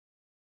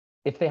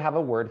if they have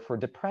a word for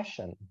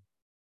depression.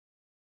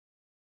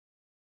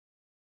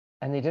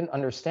 And they didn't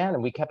understand.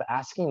 And we kept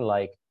asking,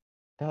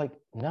 they're like,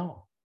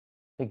 no.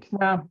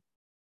 Wow.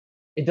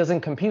 It doesn't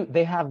compute.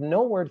 They have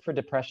no word for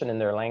depression in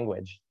their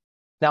language.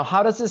 Now,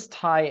 how does this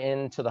tie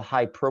into the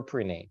high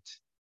propionate?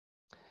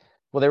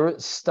 Well, there was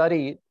a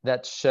study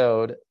that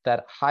showed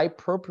that high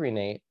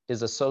propionate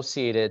is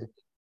associated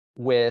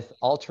with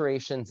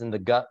alterations in the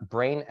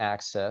gut-brain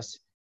axis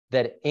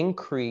that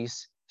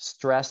increase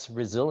stress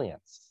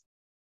resilience.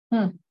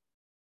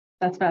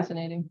 That's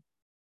fascinating.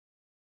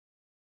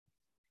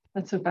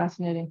 That's so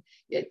fascinating.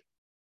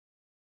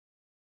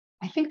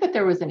 I think that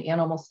there was an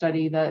animal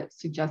study that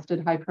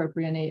suggested high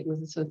propionate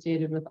was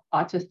associated with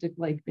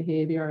autistic-like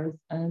behaviors,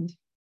 and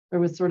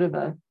there was sort of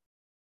a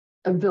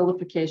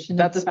vilification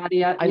of the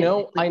fatty acid.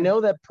 I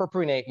know that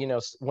propionate,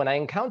 when I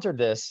encountered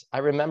this, I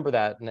remember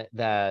that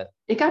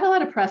it got a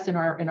lot of press in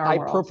our high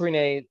world.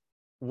 propionate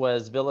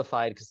was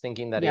vilified because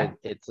thinking that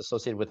it's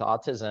associated with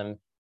autism.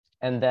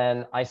 And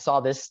then I saw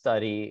this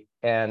study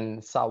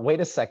and saw, wait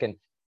a second,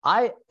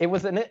 it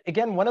was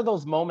again one of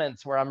those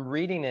moments where I'm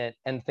reading it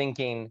and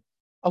thinking,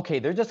 okay,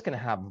 they're just going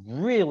to have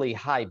really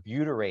high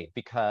butyrate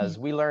because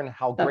we learn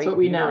how great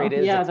butyrate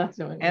is. Yeah, that's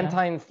what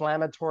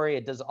anti-inflammatory.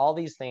 It does all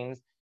these things.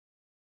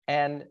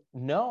 And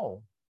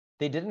no,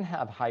 they didn't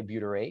have high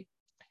butyrate.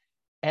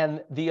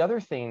 And the other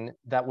thing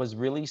that was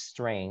really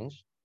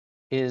strange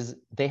is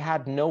they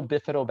had no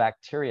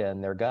bifidobacteria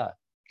in their gut.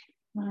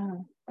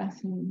 Wow,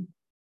 fascinating.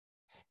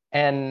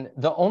 And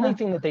the only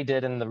thing that they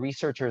did, and the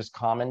researchers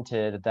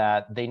commented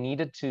that they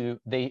needed to,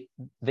 they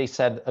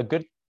said a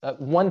good,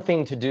 one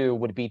thing to do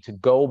would be to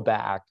go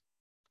back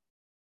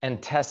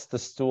and test the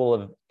stool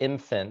of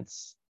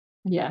infants.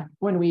 Yeah,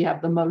 when we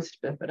have the most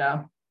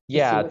bifido.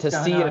 Yeah, to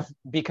see if,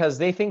 because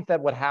they think that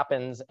what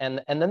happens,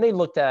 and then they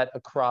looked at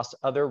across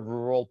other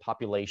rural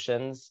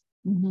populations,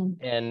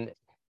 and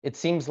it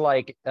seems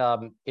like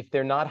if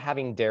they're not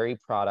having dairy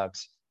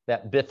products,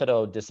 that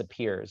bifido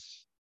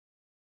disappears.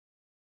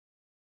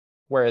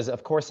 Whereas,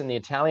 of course, in the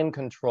Italian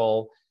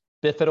control,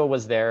 bifido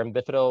was there, and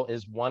bifido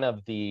is one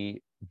of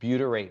the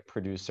butyrate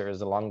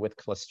producers along with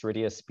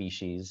Clostridia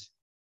species.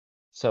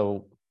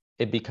 So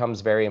it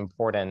becomes very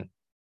important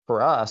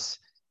for us,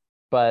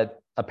 but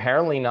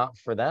apparently not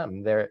for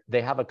them.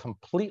 They have a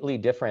completely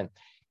different,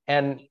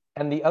 and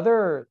the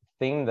other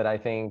thing that I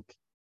think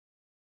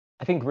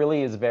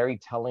really is very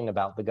telling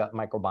about the gut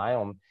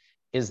microbiome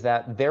is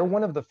that they're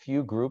one of the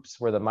few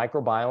groups where the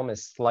microbiome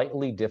is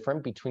slightly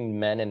different between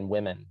men and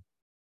women.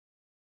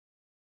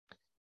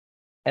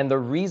 And the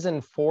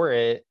reason for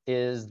it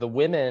is the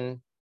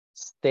women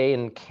stay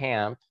in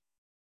camp,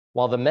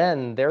 while the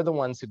men, they're the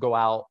ones who go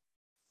out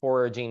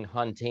foraging,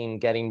 hunting,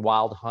 getting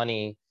wild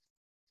honey.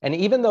 And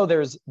even though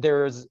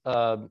there's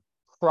a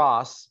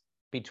cross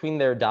between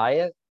their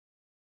diet,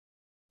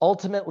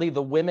 ultimately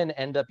the women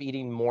end up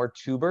eating more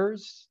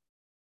tubers,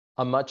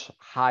 a much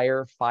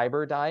higher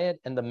fiber diet,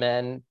 and the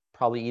men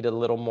probably eat a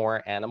little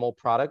more animal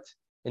product.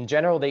 In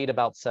general, they eat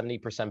about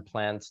 70%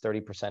 plants,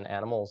 30%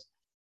 animals.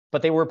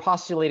 But they were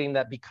postulating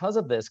that because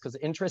of this, because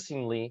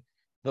interestingly,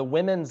 the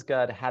women's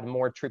gut had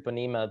more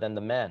treponema than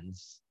the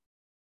men's.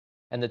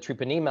 And the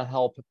treponema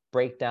help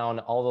break down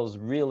all those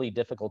really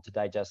difficult to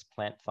digest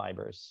plant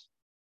fibers.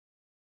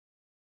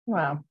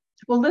 Wow.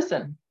 Well,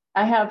 listen,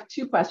 I have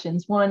two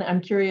questions. One,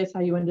 I'm curious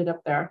how you ended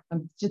up there.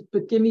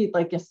 But give me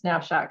like a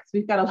snapshot because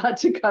we've got a lot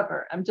to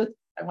cover. I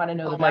want to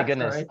know the backstory. Oh my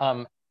goodness.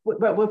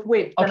 But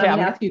wait, then okay, I'm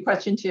going to ask you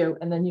question two,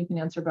 and then you can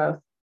answer both.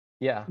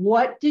 Yeah.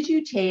 What did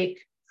you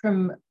take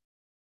from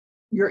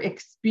your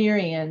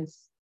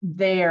experience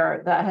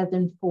there that has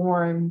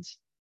informed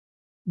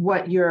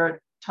what you're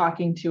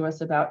talking to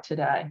us about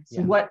today?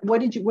 So what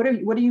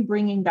are you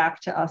bringing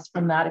back to us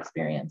from that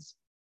experience?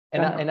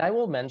 And I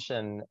will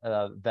mention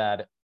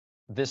that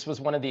this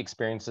was one of the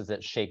experiences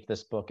that shaped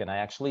this book. And I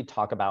actually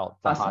talk about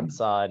the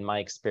Hadza and my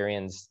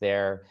experience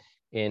there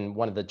in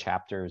one of the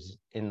chapters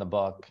in the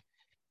book.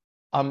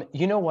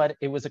 You know what?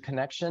 It was a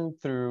connection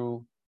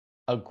through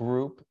a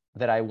group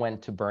that I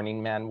went to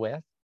Burning Man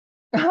with.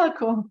 Oh,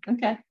 cool.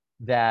 Okay.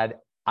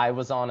 That I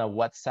was on a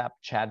WhatsApp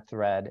chat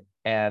thread,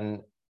 and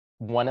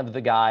one of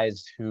the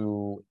guys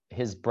who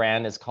his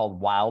brand is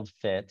called Wild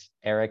Fit,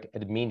 Eric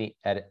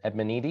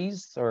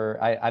Edmenides, or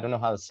I don't know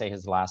how to say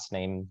his last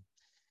name.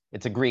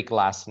 It's a Greek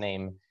last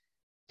name.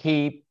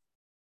 He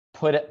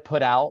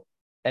put out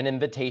an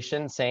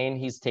invitation saying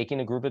he's taking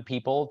a group of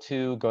people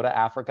to go to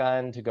Africa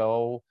and to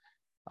go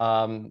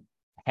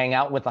hang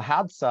out with the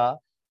Hadza.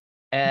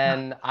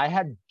 And I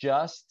had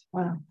just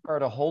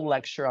heard a whole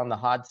lecture on the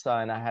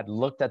Hadza, and I had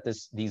looked at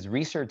these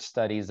research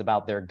studies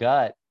about their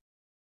gut.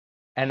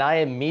 And I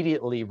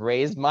immediately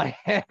raised my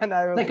hand.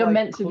 I was like a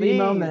meant to be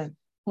moment.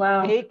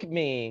 Wow. Take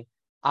me.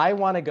 I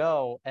want to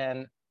go.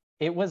 And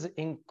it was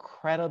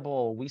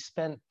incredible. We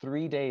spent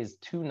 3 days,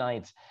 2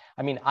 nights.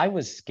 I mean, I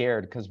was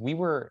scared because we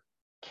were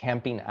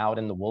camping out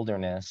in the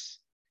wilderness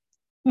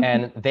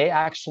and they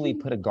actually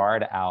put a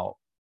guard out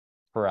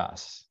for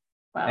us.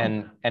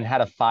 Wow. and had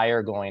a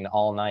fire going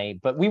all night.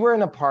 But we were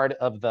in a part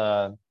of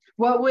the.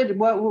 Why was the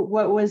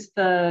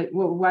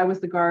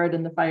guard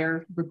and the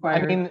fire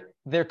required? I mean,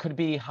 there could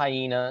be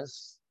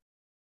hyenas.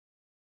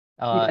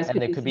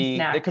 And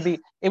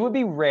it would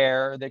be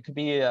rare. There could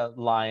be a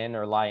lion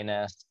or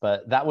lioness,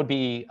 but that would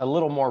be a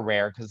little more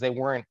rare because they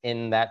weren't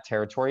in that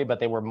territory, but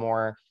they were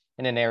more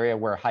in an area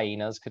where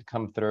hyenas could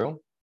come through.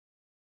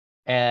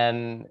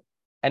 And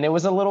it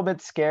was a little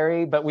bit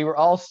scary, but we were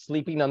all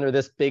sleeping under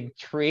this big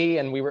tree,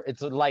 and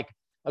it's like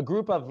a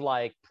group of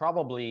like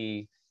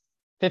probably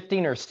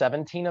 15 or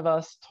 17 of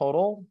us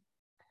total.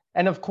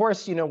 And of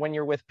course, you know, when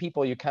you're with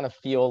people, you kind of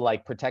feel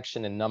like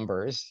protection in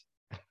numbers.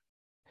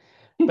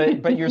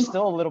 But you're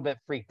still a little bit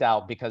freaked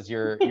out because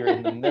you're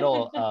in the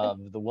middle of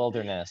the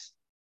wilderness.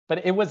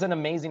 But it was an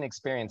amazing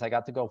experience. I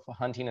got to go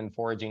hunting and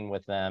foraging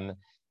with them,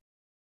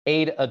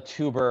 ate a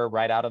tuber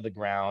right out of the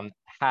ground,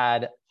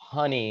 had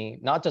honey,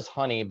 not just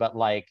honey, but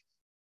like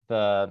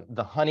the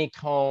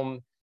honeycomb,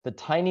 the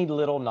tiny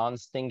little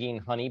non-stinging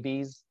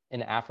honeybees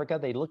in Africa.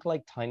 They look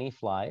like tiny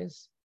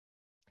flies.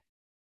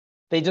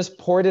 They just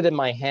poured it in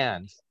my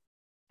hand.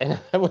 And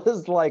I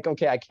was like,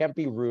 okay, I can't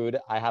be rude.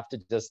 I have to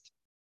just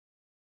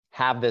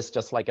have this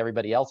just like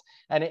everybody else.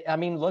 And I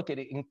mean, look,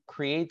 it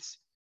creates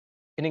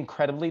an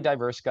incredibly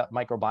diverse gut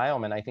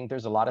microbiome. And I think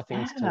there's a lot of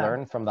things to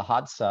learn from the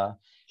Hadza.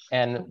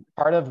 And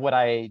part of what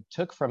I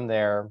took from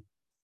there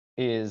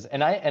is,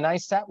 and I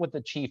sat with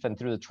the chief and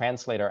through the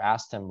translator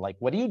asked him, like,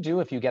 what do you do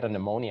if you get a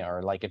pneumonia?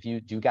 Or like,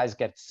 do you guys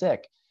get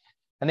sick?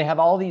 And they have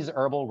all these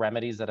herbal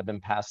remedies that have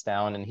been passed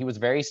down. And he was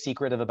very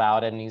secretive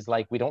about it. And he's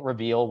like, we don't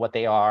reveal what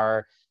they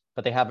are,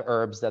 but they have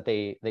herbs that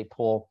they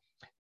pull.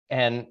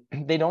 And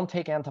they don't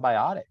take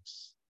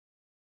antibiotics.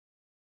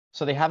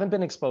 So they haven't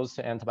been exposed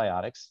to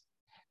antibiotics.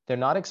 They're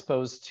not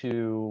exposed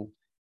to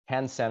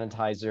hand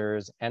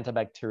sanitizers,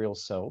 antibacterial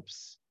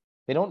soaps.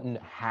 They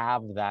don't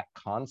have that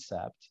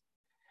concept.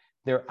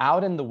 They're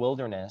out in the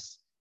wilderness.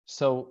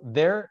 So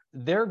their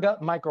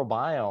gut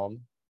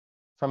microbiome,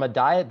 from a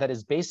diet that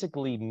is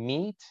basically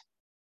meat,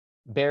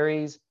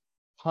 berries,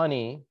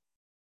 honey,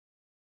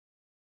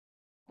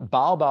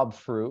 baobab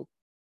fruit,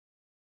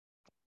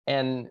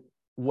 and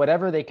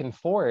whatever they can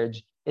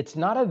forage, it's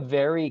not a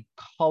very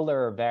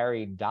color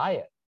varied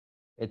diet.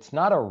 It's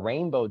not a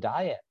rainbow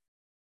diet.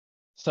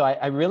 So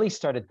I really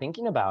started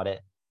thinking about it,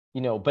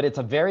 you know, but it's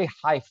a very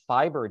high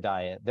fiber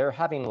diet. They're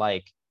having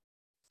like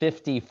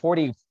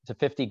 40 to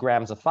 50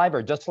 grams of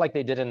fiber, just like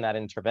they did in that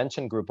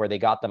intervention group where they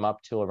got them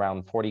up to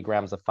around 40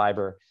 grams of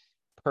fiber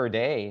per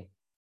day.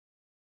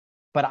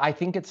 But I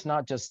think it's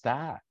not just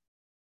that.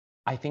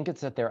 I think it's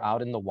that they're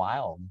out in the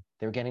wild.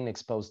 They're getting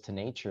exposed to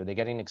nature. They're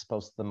getting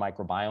exposed to the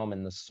microbiome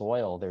in the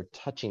soil. They're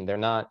touching. They're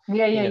not.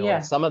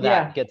 Some of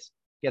that gets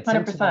 100%.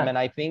 Into them, and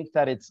I think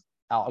that it's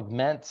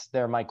augments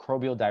their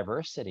microbial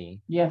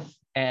diversity. Yes.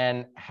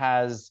 And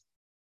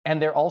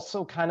they're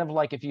also kind of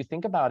like, if you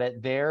think about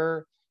it,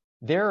 they're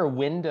a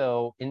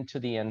window into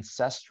the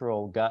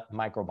ancestral gut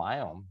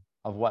microbiome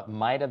of what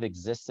might have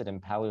existed in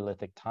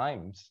Paleolithic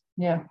times.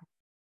 Yeah.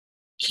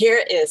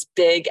 Here is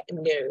big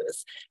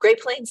news.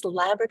 Great Plains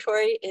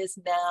Laboratory is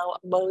now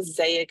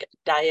Mosaic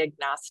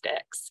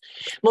Diagnostics.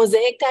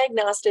 Mosaic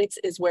Diagnostics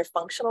is where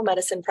functional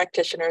medicine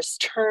practitioners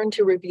turn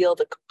to reveal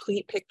the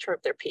complete picture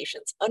of their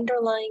patients'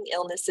 underlying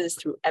illnesses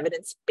through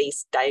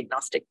evidence-based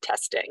diagnostic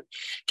testing.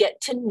 Get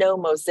to know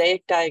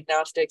Mosaic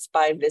Diagnostics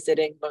by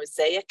visiting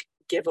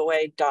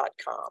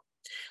mosaicgiveaway.com.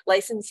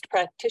 Licensed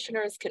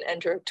practitioners can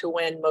enter to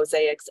win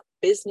Mosaic's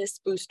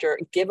Business Booster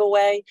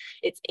giveaway.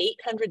 It's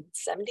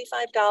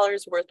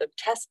 $875 worth of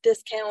test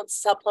discounts,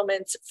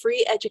 supplements,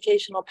 free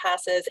educational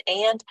passes,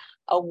 and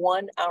a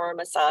 1-hour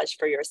massage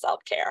for your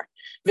self-care.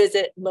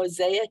 Visit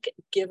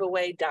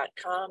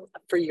mosaicgiveaway.com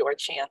for your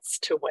chance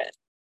to win.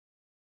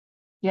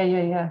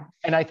 Yeah.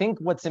 And I think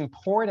what's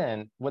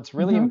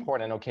really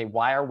important, okay,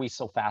 why are we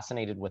so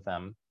fascinated with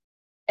them?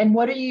 And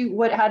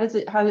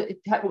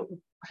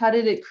how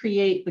did it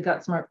create the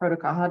Gut Smart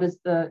protocol? How does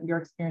your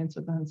experience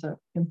with the Hansa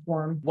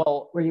inform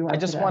where you are? I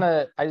just want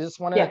to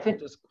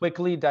just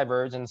quickly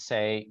diverge and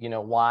say, you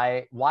know,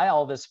 why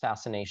all this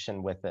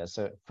fascination with this?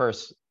 So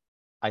first,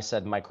 I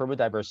said microbial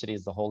diversity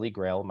is the holy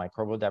grail.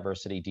 Microbial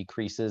diversity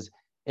decreases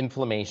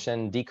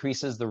inflammation,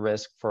 decreases the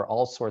risk for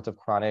all sorts of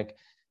chronic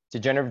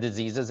degenerative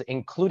diseases,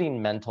 including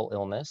mental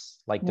illness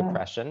like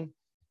depression.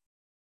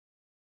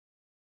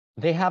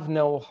 They have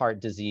no heart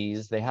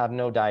disease. They have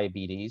no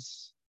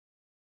diabetes.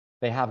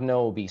 They have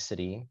no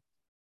obesity.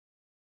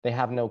 They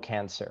have no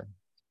cancer.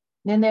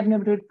 Then they have no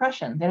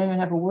depression. They don't even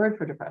have a word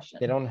for depression.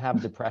 They don't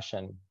have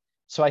depression.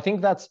 So I think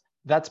that's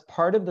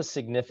part of the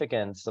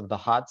significance of the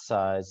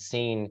Hadza, is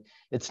seeing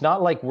it's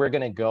not like we're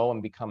going to go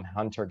and become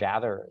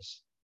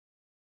hunter-gatherers.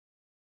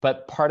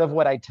 But part of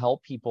what I tell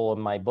people in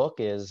my book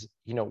is,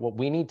 you know, what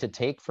we need to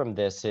take from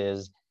this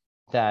is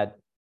that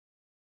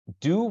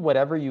do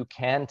whatever you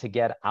can to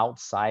get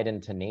outside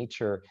into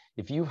nature.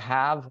 If you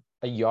have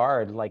a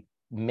yard, like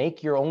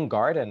make your own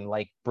garden,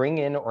 like bring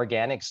in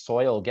organic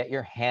soil, get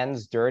your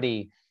hands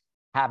dirty,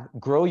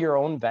 grow your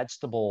own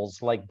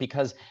vegetables, like,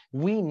 because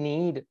we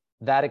need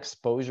that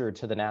exposure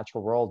to the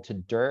natural world, to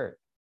dirt,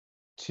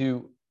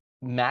 to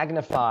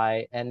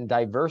magnify and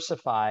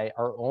diversify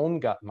our own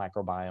gut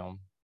microbiome.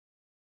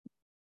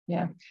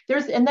 Yeah,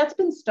 and that's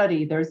been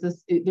studied. There's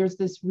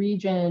this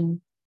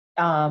region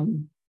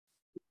in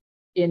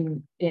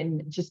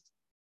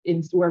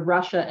where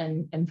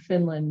Russia and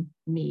Finland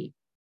meet.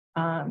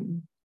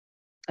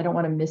 I don't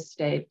want to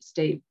misstate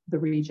the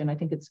region. I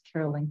think it's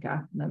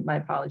Karolinka. My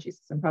apologies,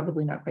 I'm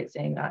probably not quite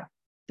saying that.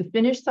 The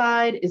Finnish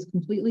side is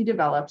completely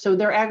developed. So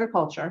their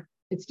agriculture,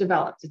 it's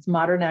developed. It's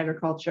modern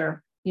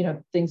agriculture. You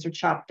know, things are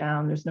chopped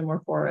down. There's no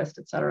more forest,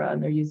 et cetera.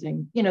 And they're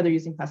using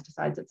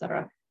pesticides, et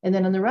cetera. And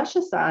then on the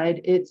Russia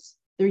side,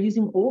 they're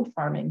using old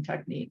farming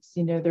techniques.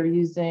 You know, they're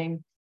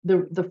using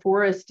the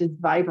forest is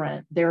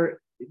vibrant.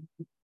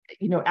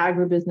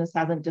 Agribusiness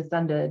hasn't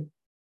descended.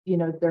 You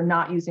know, they're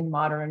not using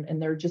modern,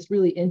 and they're just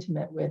really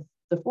intimate with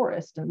the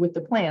forest and with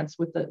the plants,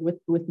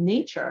 with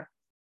nature.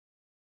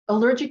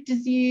 Allergic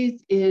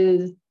disease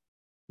is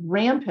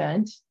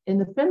rampant in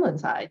the Finland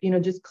side, you know,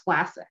 just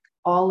classic,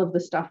 all of the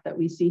stuff that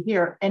we see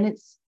here. And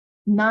it's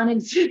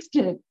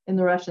non-existent in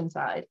the Russian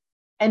side.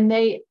 And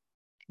they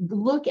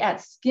look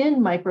at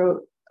skin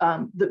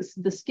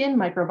the skin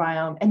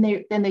microbiome,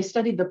 and then they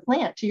studied the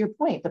plant, to your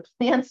point, the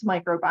plant's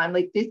microbiome.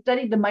 Like, they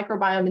studied the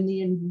microbiome in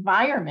the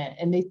environment,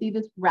 and they see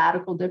this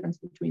radical difference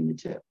between the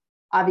two.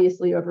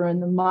 Obviously, over in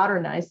the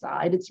modernized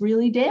side, it's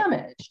really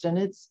damaged, and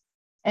it's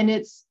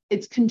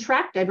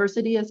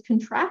diversity is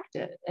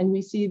contracted, and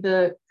we see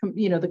the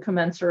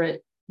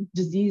commensurate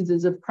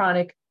diseases of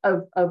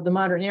the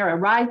modern era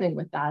rising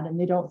with that, and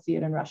they don't see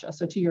it in Russia.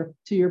 So to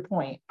your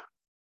point.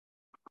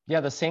 Yeah,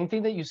 the same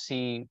thing that you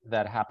see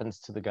that happens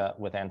to the gut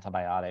with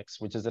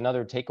antibiotics, which is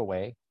another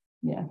takeaway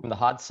from the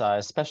hot side,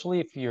 especially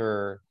if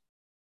you're,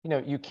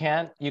 you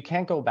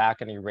can't go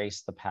back and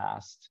erase the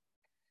past.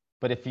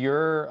 But if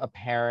you're a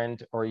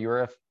parent, or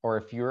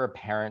if you're a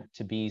parent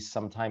to be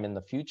sometime in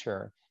the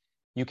future,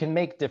 you can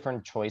make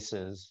different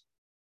choices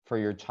for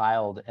your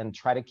child and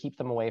try to keep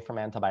them away from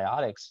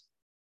antibiotics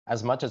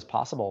as much as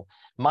possible.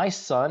 My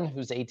son,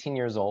 who's 18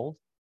 years old,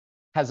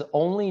 has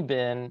only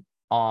been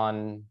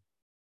on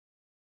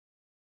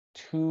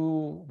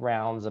 2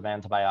 rounds of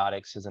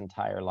antibiotics his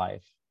entire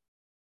life.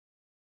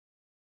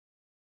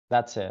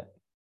 That's it.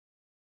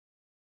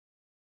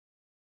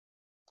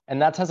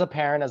 And that's as a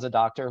parent, as a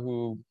doctor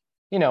who,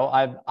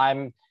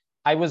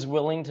 I was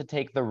willing to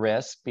take the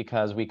risk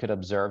because we could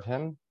observe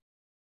him,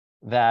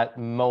 that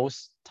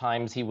most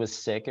times he was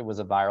sick, it was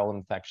a viral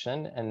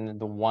infection. And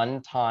the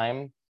one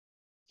time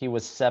he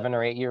was 7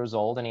 or 8 years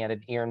old and he had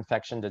an ear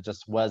infection that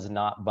just was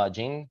not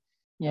budging.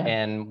 Yeah.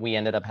 And we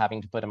ended up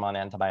having to put him on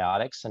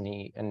antibiotics, and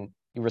he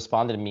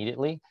responded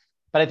immediately.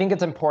 But I think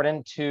it's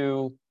important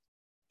to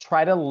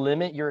try to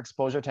limit your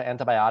exposure to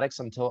antibiotics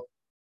until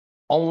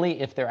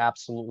only if they're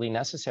absolutely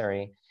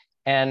necessary.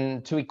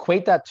 And to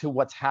equate that to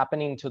what's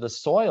happening to the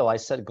soil, I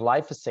said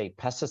glyphosate,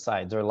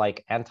 pesticides are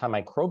like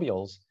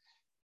antimicrobials.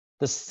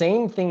 The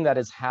same thing that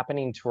is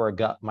happening to our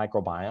gut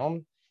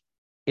microbiome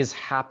is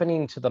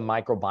happening to the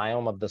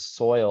microbiome of the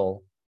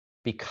soil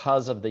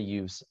because of the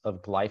use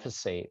of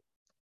glyphosate.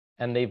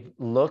 And they've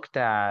looked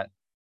at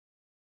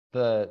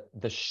the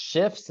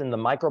shifts in the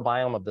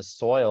microbiome of the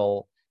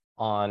soil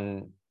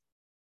on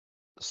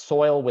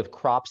soil with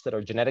crops that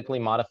are genetically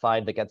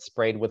modified that get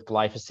sprayed with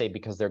glyphosate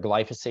because they're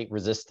glyphosate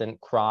resistant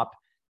crop.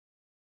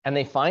 And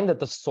they find that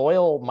the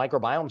soil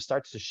microbiome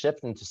starts to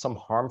shift into some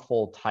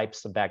harmful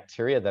types of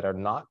bacteria that are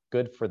not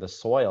good for the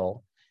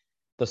soil.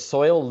 The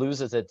soil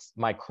loses its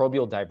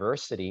microbial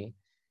diversity,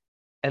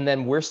 and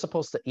then we're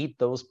supposed to eat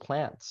those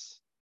plants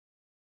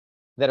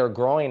that are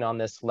growing on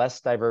this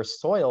less diverse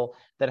soil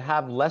that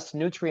have less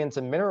nutrients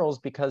and minerals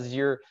because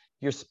you're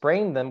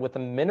spraying them with a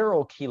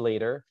mineral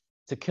chelator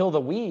to kill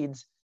the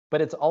weeds,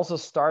 but it's also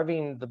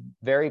starving the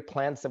very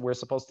plants that we're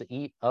supposed to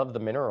eat of the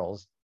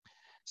minerals.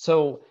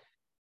 So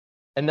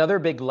another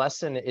big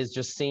lesson is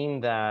just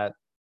seeing that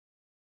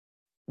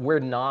we're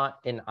not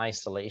in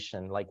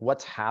isolation. Like,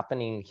 what's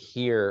happening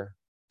here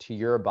to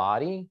your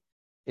body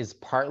is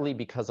partly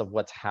because of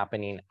what's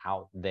happening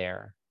out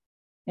there.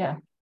 Yeah.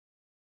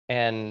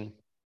 And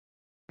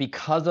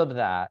because of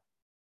that,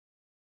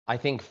 I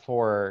think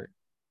for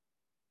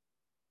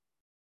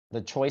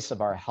the choice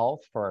of our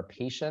health, for our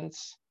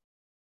patients,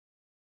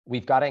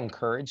 we've got to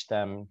encourage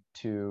them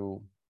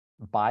to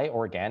buy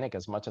organic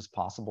as much as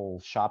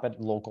possible, shop at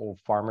local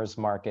farmers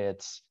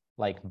markets,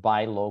 like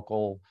buy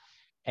local,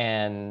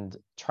 and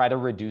try to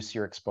reduce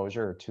your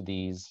exposure to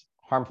these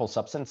harmful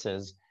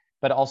substances.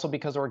 But also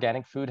because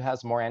organic food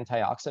has more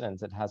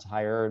antioxidants, it has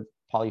higher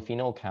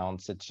polyphenol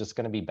counts, it's just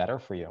going to be better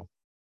for you.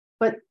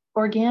 But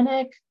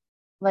organic,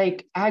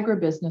 like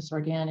agribusiness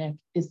organic,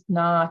 is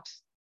not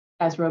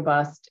as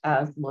robust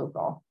as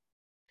local.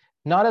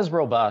 Not as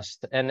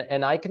robust.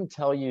 And I can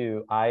tell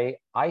you, I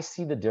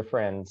see the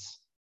difference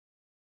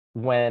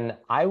when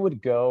I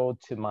would go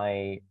to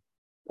my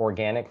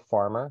organic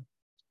farmer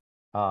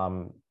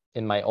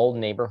in my old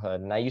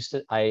neighborhood, and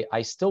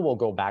I still will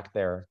go back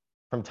there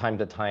from time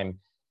to time.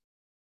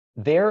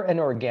 They're an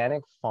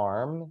organic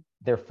farm.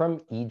 They're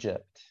from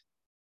Egypt.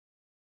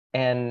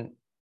 And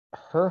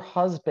her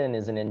husband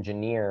is an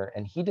engineer,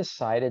 and he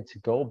decided to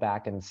go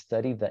back and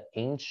study the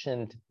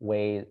ancient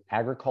ways,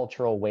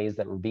 agricultural ways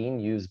that were being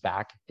used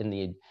back in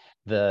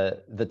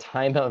the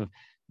time of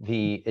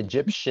the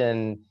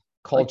Egyptian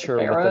culture,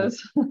 like the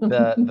pharaohs.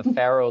 with the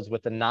pharaohs,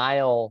 with the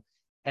Nile.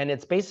 And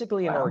it's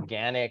basically an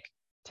organic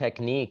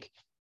technique,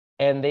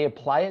 and they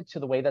apply it to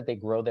the way that they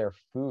grow their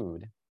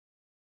food.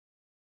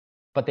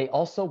 But they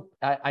also,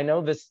 I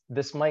know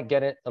this might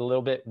get it a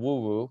little bit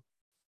woo-woo,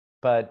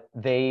 but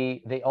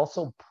they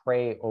also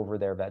pray over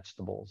their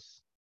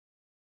vegetables.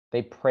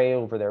 They pray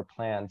over their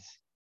plants.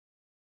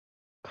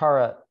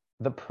 Cara,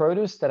 the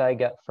produce that I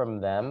get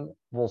from them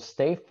will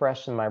stay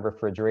fresh in my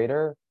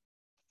refrigerator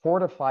 4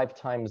 to 5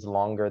 times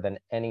longer than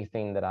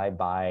anything that I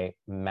buy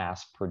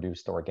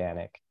mass-produced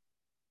organic.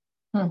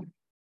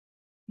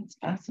 That's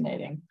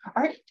fascinating.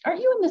 Aren't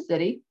you in the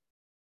city?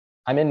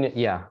 I'm in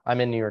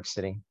New York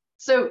City.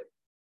 So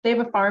they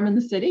have a farm in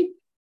the city?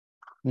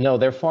 No,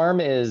 their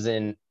farm is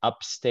in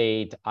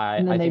upstate,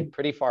 I think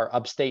pretty far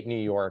upstate New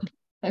York.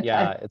 Okay.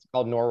 Yeah, it's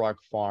called Norwalk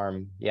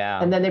Farm.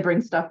 Yeah. And then they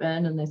bring stuff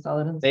in and they sell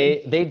it in the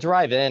city? They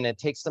drive in. It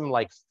takes them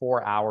like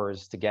 4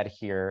 hours to get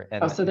here.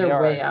 And so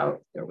they're way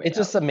out. It's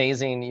just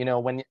amazing, you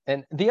know,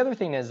 and the other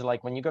thing is,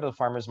 like, when you go to the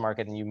farmer's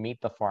market and you meet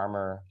the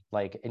farmer,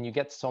 like, and you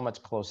get so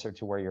much closer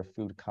to where your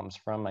food comes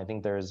from, I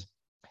think there's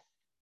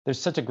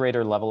such a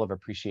greater level of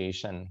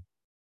appreciation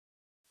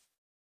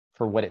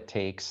for what it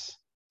takes.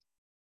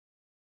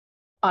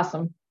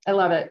 Awesome. I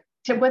love it.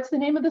 What's the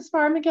name of this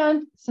farm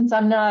again? Since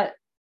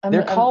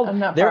they're called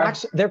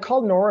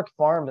Norwalk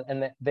Farm,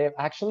 and they've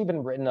actually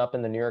been written up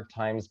in the New York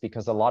Times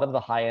because a lot of the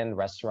high-end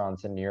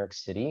restaurants in New York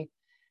City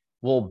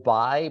will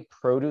buy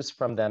produce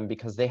from them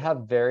because they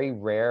have very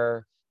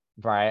rare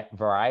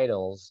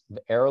varietals,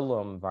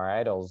 heirloom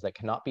varietals that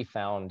cannot be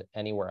found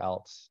anywhere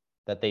else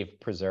that they've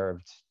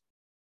preserved.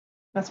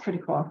 That's pretty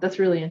cool. That's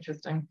really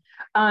interesting.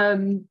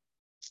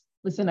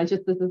 Listen, this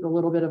is a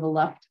little bit of a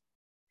left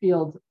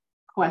field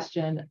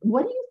question.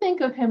 What do you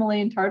think of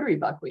Himalayan tartary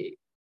buckwheat?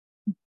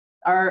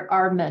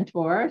 Our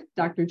mentor,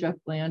 Dr. Jeff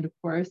Bland, of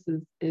course,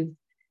 is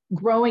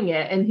growing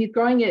it, and he's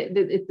growing it.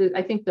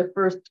 I think the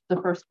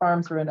first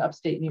farms are in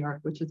upstate New York,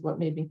 which is what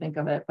made me think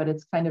of it. But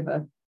it's kind of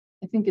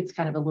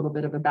a little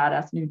bit of a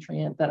badass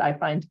nutrient that I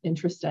find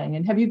interesting.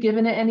 And have you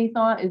given it any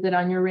thought? Is it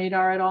on your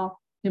radar at all?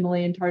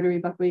 Himalayan tartary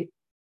buckwheat?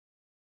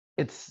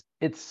 It's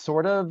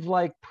sort of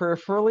like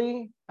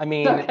peripherally. I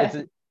mean,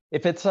 okay.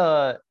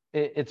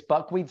 It's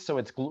buckwheat, so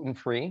it's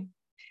gluten-free.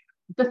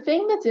 The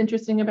thing that's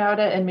interesting about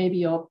it, and maybe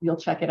you'll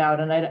check it out,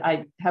 and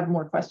I have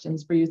more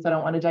questions for you, so I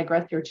don't want to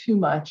digress here too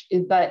much,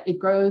 is that it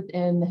grows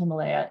in the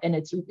Himalaya, and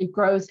it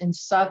grows in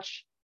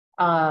such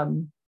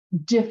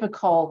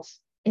difficult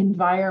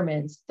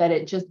environments that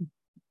it's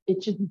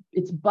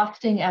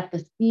busting at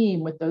the seam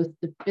with those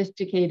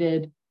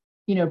sophisticated,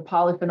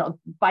 polyphenol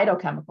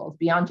phytochemicals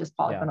beyond just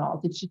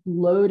polyphenols. Yeah. It's just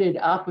loaded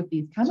up with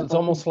these kind of. It's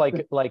almost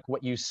like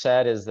what you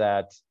said is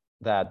that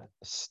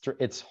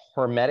its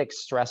hormetic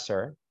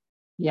stressor.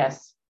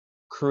 Yes.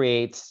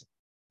 Creates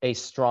a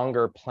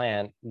stronger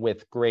plant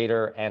with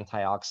greater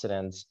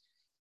antioxidants.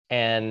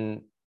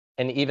 And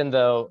even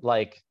though,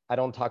 like, I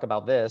don't talk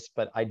about this,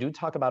 but I do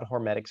talk about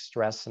hormetic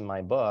stress in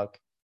my book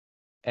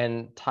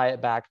and tie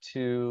it back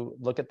to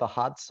look at the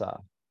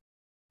Hadza,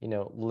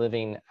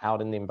 living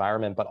out in the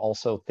environment, but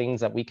also things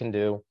that we can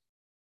do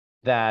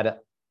that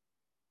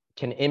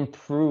can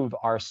improve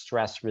our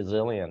stress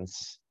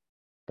resilience.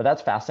 But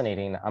that's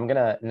fascinating. I'm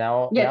gonna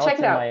now check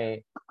it out.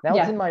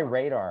 It's in my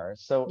radar.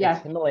 So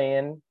it's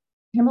Himalayan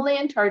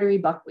tartary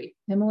buckwheat.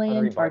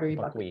 Himalayan tartary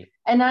buckwheat.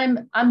 And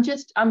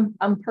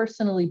I'm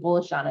personally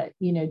bullish on it,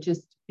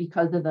 just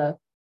because of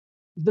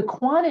the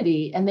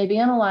quantity. And they've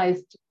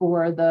analyzed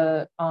for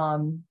the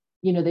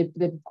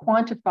they've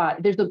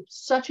quantified. There's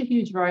such a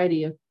huge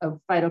variety of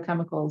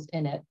phytochemicals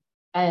in it,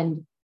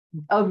 and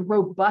of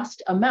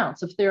robust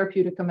amounts, of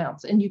therapeutic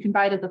amounts. And you can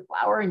buy it as a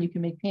flour, and you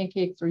can make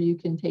pancakes, or you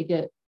can take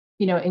it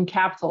in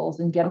capsules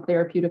and get a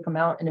therapeutic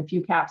amount in a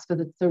few caps because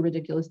it's so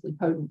ridiculously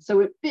potent. So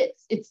it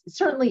fits. It's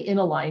certainly in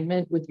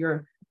alignment with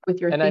your And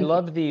thinking. I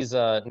love these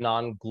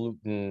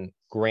non-gluten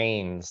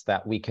grains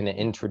that we can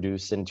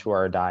introduce into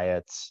our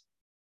diets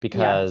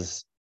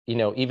because,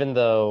 even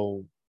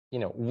though,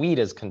 wheat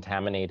is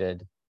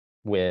contaminated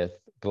with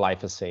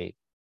glyphosate,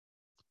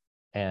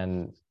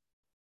 and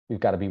we've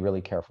got to be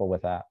really careful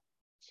with that.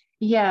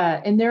 Yeah,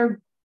 and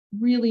they're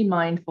really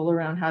mindful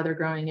around how they're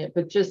growing it,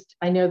 but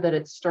I know that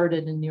it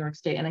started in New York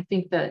State, and I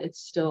think that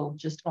it's still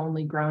just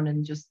only grown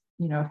in just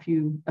a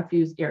few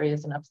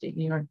areas in upstate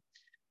New York.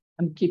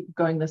 I'm keep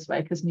going this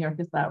way because New York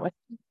is that way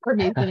for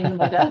me sitting in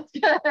my desk.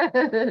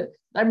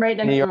 I'm right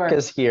next door. New York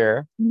is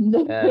here and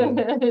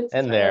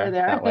there.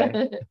 That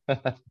way.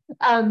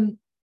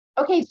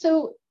 Okay,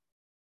 so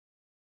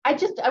I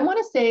want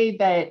to say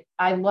that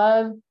I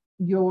love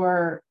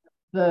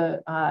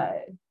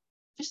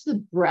just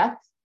the breadth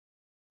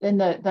and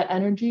the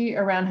energy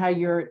around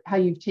how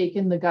you've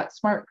taken the Gut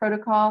Smart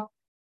protocol.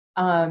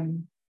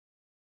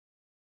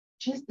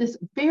 Just this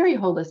very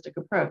holistic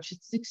approach.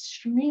 It's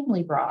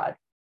extremely broad.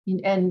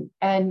 And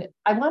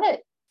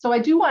I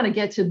do want to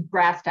get to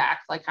brass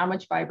tacks, like how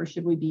much fiber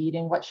should we be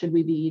eating? What should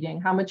we be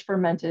eating? How much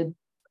fermented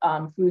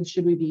foods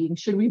should we be eating?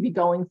 Should we be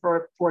going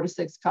for 4 to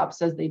 6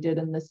 cups as they did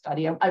in this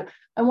study? I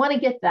want to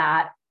get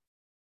that.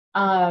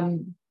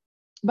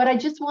 But I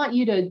just want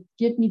you to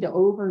give me the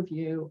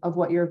overview of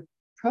what your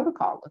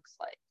protocol looks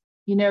like,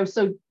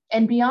 so,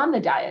 and beyond the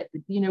diet,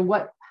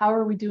 how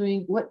are we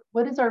doing?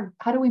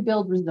 How do we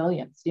build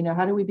resilience?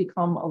 How do we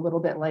become a little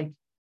bit like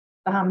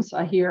the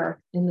Hamsa here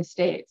in the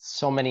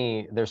States?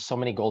 There's so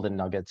many golden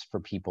nuggets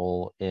for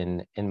people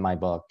in my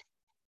book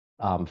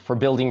for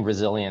building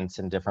resilience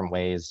in different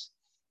ways.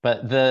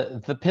 But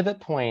the pivot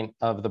point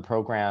of the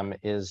program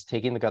is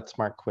taking the Gut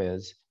Smart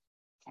quiz,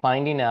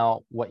 finding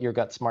out what your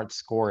Gut Smart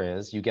score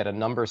is. You get a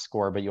number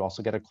score, but you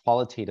also get a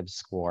qualitative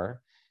score.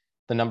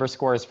 The number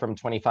score is from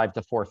 25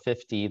 to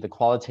 450. The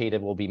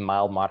qualitative will be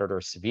mild, moderate,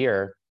 or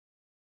severe.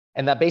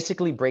 And that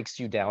basically breaks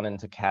you down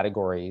into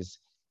categories.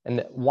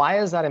 And why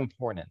is that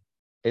important?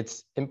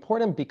 It's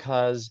important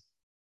because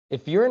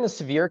if you're in a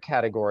severe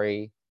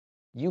category,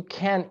 you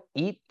can't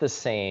eat the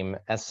same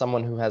as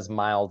someone who has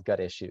mild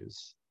gut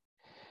issues.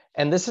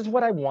 And this is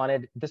what I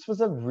wanted. This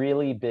was a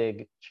really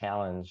big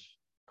challenge,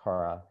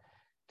 Cara,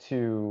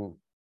 to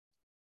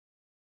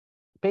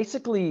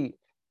basically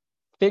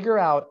figure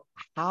out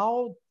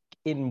how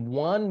in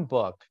one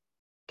book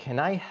can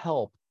I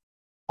help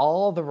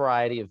all the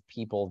variety of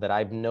people that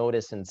I've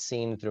noticed and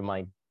seen through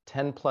my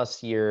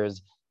 10+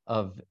 years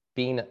of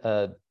being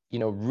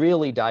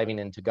really diving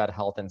into gut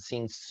health and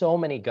seeing so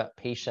many gut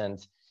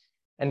patients,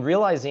 and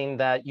realizing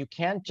that you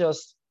can't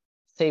just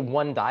say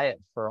one diet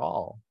for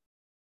all.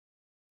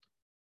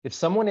 If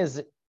someone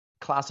is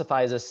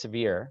classified as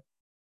severe,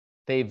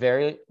 they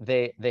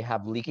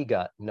have leaky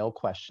gut, no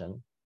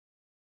question.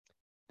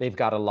 They've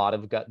got a lot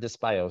of gut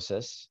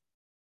dysbiosis,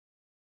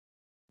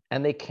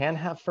 and they can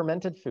have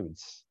fermented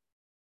foods.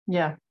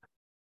 Yeah.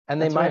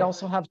 And they might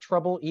also have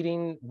trouble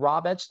eating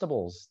raw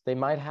vegetables. They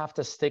might have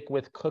to stick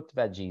with cooked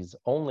veggies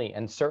only,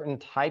 and certain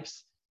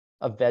types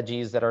of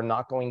veggies that are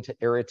not going to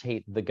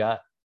irritate the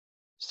gut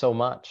so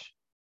much.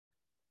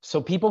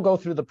 So people go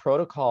through the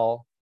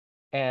protocol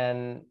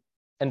and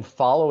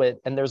follow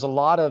it. And there's a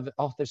lot of,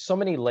 there's so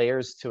many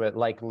layers to it,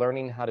 like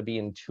learning how to be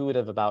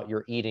intuitive about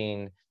your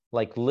eating,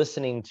 like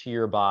listening to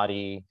your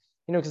body,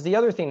 because the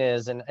other thing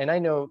is, and I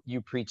know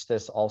you preach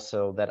this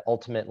also, that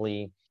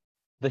ultimately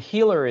the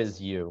healer is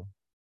you.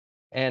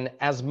 And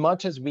as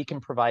much as we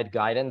can provide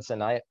guidance,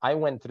 and I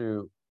went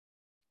through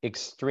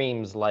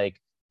extremes,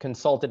 like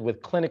consulted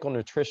with clinical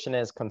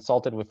nutritionists,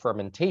 consulted with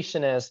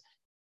fermentationists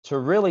to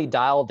really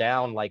dial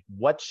down like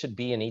what should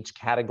be in each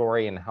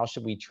category and how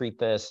should we treat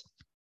this.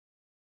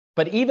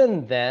 But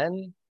even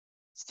then,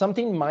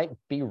 something might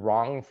be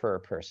wrong for a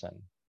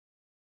person.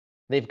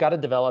 They've got to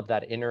develop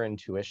that inner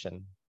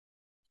intuition.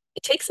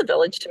 It takes a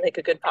village to make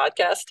a good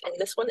podcast, and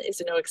this one is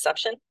no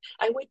exception.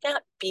 I would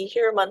not be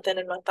here month in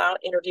and month out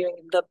interviewing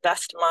the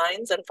best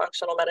minds in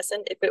functional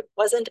medicine if it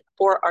wasn't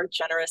for our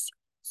generous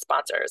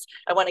sponsors.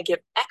 I want to give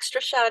extra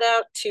shout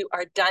out to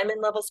our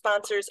diamond level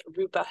sponsors,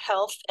 Rupa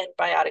Health and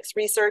Biotics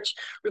Research.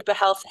 Rupa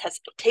Health has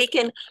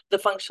taken the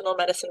functional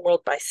medicine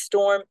world by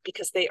storm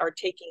because they are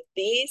taking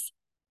these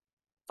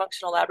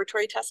functional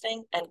laboratory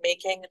testing and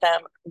making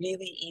them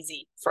really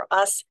easy for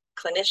us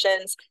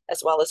clinicians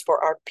as well as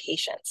for our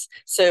patients.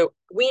 So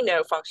we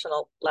know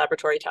functional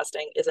laboratory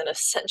testing is an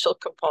essential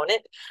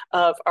component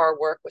of our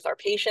work with our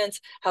patients.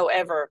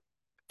 However,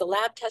 the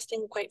lab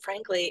testing, quite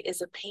frankly,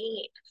 is a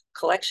pain.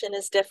 Collection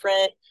is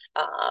different.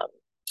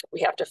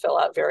 We have to fill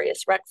out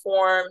various rec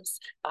forms.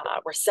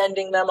 We're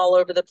sending them all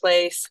over the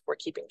place. We're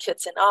keeping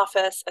kits in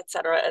office, et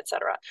cetera, et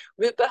cetera.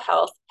 Rupa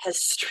Health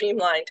has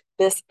streamlined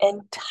this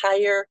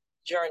entire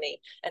journey,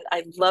 and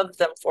I love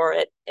them for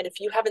it. And if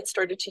you haven't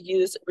started to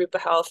use Rupa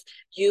Health,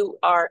 you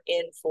are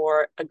in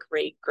for a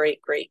great,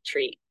 great, great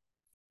treat.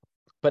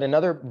 But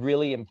another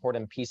really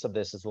important piece of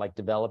this is like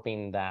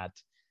developing that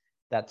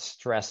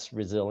stress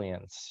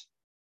resilience,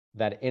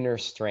 that inner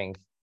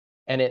strength.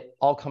 And it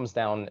all comes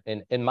down,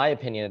 in my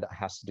opinion, it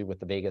has to do with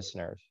the vagus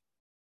nerve.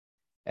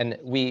 And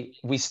we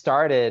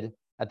started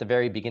at the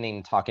very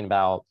beginning talking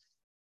about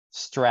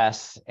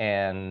stress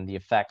and the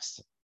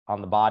effects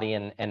on the body,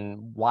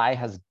 and why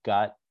has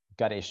gut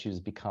issues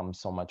become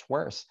so much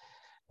worse.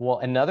 Well,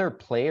 another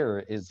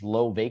player is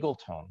low vagal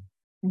tone.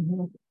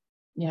 Mm-hmm.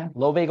 Yeah.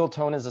 Low vagal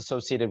tone is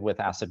associated with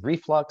acid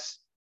reflux,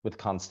 with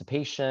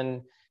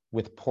constipation,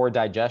 with poor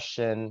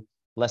digestion,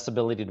 less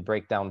ability to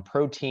break down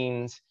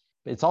proteins.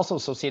 It's also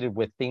associated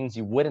with things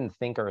you wouldn't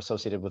think are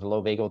associated with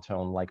low vagal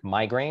tone, like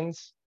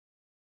migraines,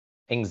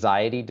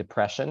 anxiety,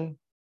 depression.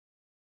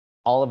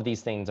 All of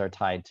these things are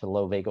tied to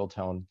low vagal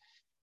tone.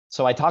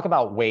 So I talk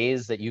about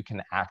ways that you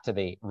can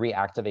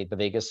reactivate the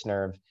vagus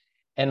nerve.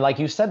 And like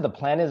you said, the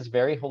plan is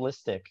very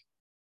holistic.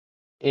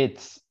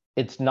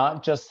 It's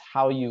not just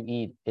how you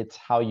eat, it's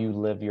how you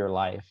live your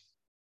life.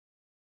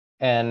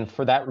 And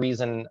for that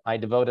reason, I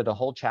devoted a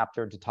whole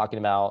chapter to talking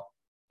about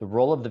the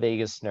role of the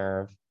vagus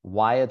nerve,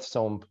 why it's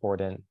so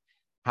important,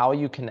 how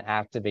you can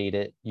activate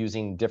it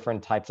using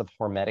different types of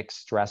hormetic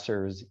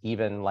stressors,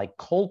 even like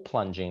cold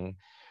plunging,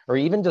 or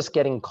even just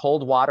getting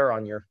cold water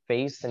on your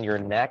face and your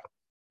neck,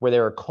 where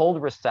there are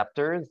cold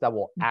receptors that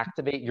will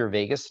activate your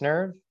vagus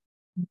nerve,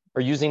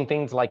 or using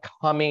things like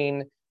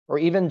humming, or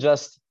even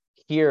just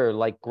here,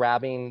 like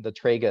grabbing the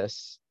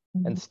tragus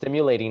and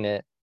stimulating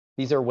it.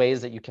 These are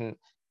ways that you can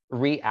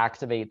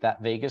reactivate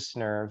that vagus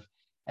nerve.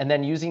 And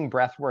then using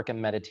breath work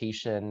and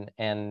meditation.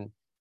 And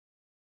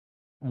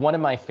one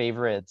of my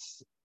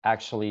favorites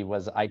actually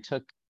was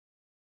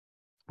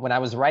when I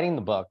was writing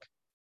the book,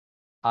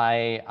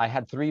 I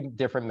had 3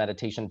 different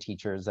meditation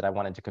teachers that I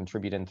wanted to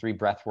contribute, and 3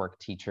 breathwork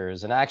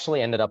teachers. And I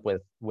actually ended up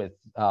with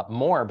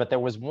more, but there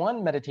was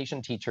one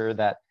meditation teacher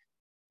that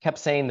kept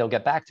saying, they'll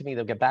get back to me,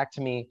 they'll get back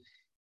to me.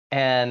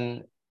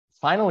 And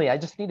finally, I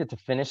just needed to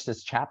finish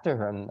this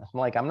chapter. And I'm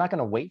like, I'm not going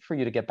to wait for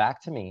you to get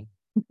back to me.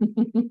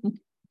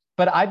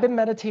 But I've been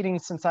meditating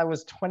since I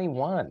was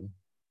 21.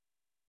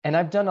 And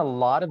I've done a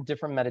lot of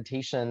different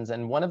meditations.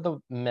 And one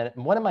of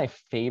my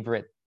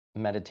favorite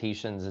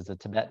meditations is a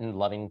Tibetan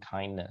loving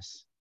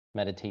kindness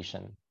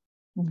meditation.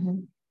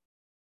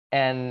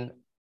 And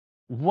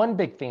one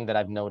big thing that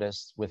I've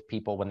noticed with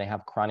people when they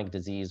have chronic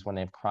disease, when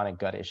they have chronic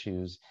gut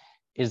issues,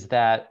 is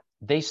that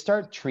they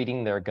start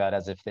treating their gut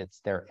as if it's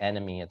their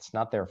enemy. It's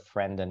not their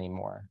friend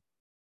anymore.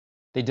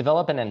 They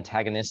develop an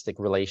antagonistic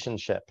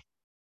relationship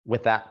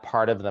with that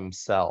part of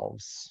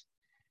themselves.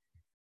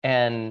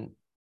 And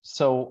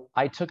so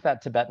I took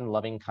that Tibetan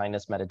loving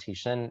kindness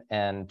meditation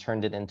and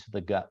turned it into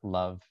the gut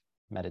love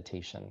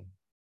meditation.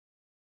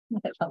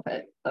 I love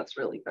it. That's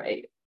really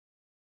great.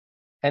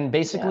 And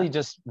basically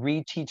just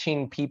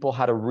reteaching people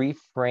how to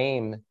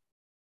reframe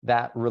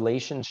that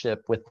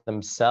relationship with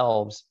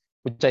themselves,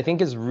 which I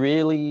think is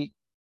really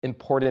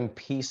important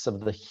piece of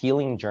the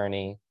healing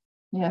journey,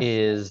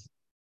 is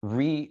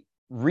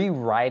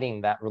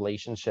rewriting that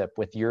relationship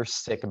with your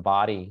sick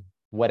body,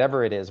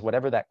 whatever it is,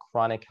 whatever that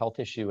chronic health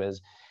issue is,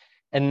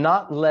 and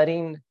not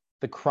letting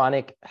the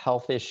chronic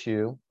health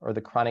issue or the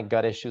chronic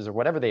gut issues or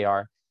whatever they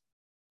are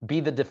be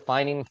the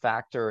defining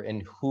factor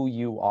in who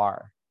you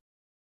are.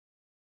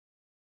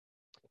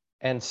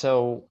 And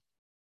so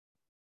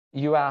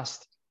you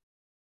asked,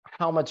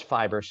 how much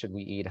fiber should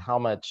we eat? How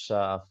much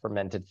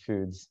fermented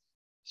foods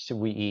should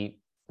we eat?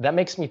 That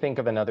makes me think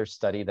of another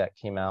study that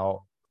came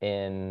out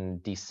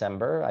in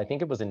December. I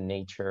think it was in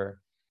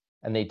Nature.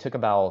 And they took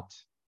about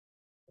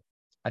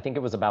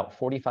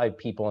 45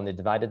 people, and they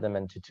divided them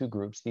into 2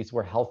 groups. These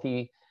were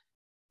healthy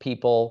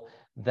people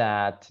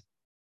that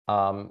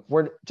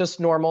were just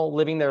normal,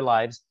 living their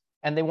lives.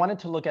 And they wanted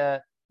to look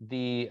at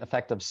the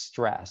effect of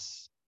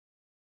stress,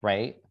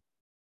 right?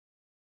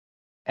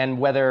 And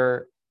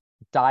whether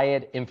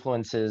diet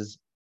influences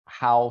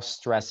how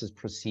stress is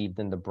perceived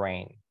in the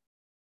brain.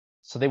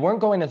 So they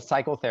weren't going to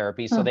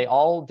psychotherapy. So they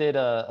all did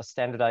a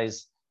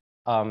standardized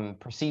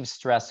perceived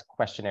stress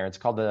questionnaire. It's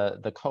called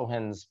the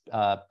Cohen's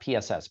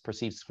PSS,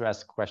 perceived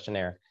stress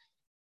questionnaire.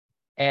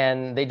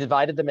 And they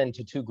divided them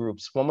into 2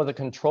 groups. One was a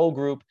control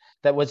group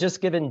that was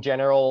just given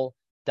general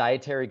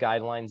dietary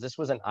guidelines. This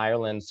was in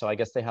Ireland, so I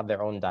guess they have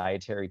their own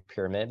dietary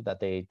pyramid that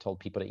they told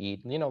people to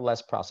eat,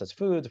 less processed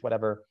foods,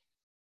 whatever.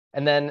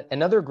 And then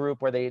another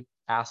group where they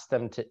asked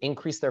them to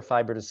increase their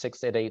fiber to 6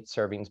 to 8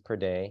 servings per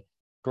day,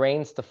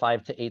 grains to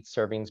 5 to 8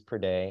 servings per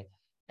day,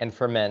 and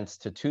ferments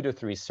to 2 to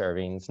 3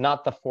 servings,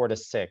 not the 4 to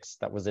 6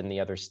 that was in the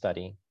other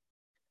study.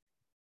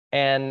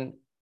 And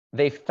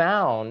they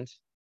found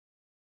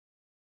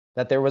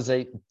that there was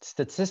a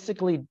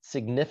statistically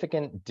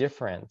significant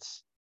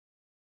difference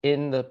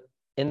in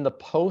the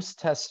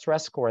post-test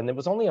stress score, and it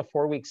was only a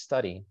 4-week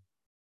study.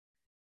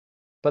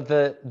 But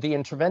the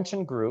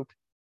intervention group,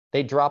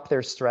 they dropped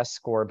their stress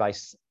score by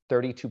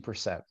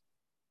 32%,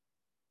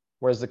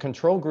 whereas the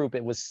control group,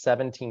 it was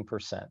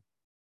 17%.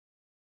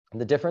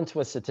 And the difference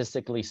was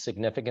statistically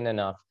significant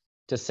enough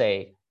to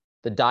say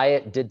the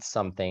diet did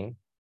something.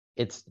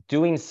 It's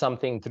doing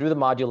something through the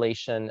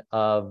modulation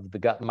of the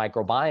gut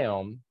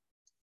microbiome.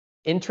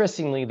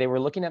 Interestingly, they were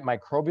looking at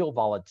microbial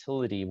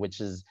volatility,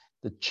 which is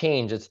the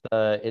change.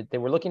 They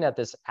were looking at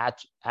this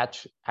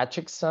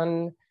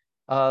Atchison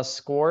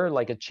score,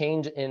 like a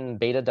change in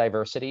beta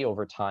diversity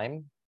over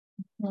time.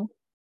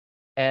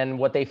 And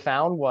what they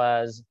found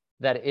was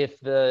that if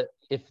the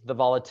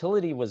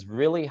volatility was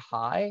really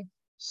high,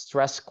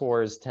 stress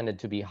scores tended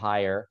to be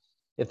higher.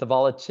 If the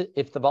volatility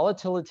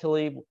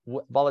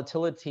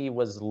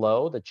was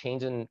low, the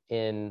change in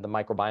the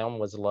microbiome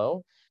was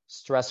low,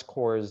 stress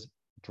scores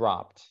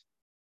dropped.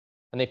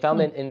 And they found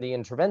that in the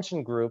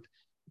intervention group,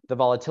 the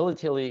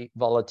volatility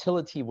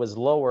was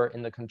lower.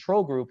 In the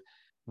control group,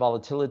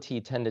 volatility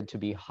tended to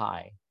be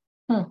high.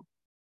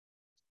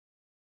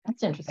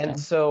 That's interesting. And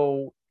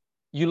so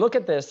you look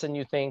at this and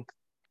you think,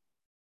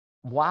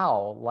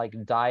 wow, like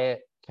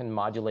diet can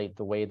modulate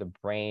the way the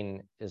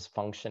brain is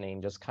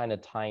functioning, just kind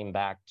of tying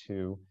back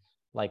to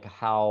like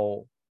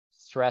how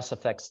stress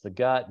affects the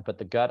gut, but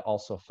the gut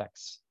also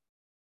affects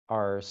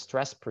our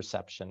stress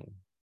perception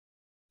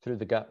through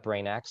the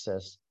gut-brain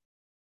axis.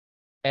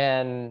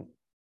 And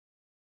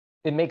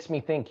it makes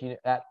me think,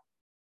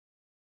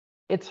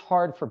 it's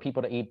hard for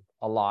people to eat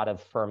a lot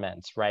of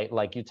ferments, right?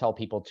 Like you tell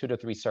people 2 to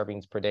 3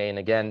 servings per day. And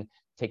again,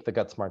 take the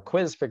Gut Smart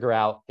quiz, figure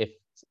out if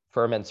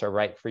ferments are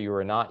right for you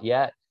or not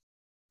yet.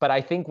 But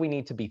I think we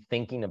need to be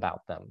thinking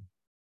about them.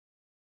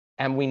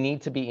 And we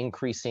need to be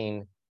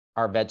increasing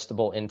our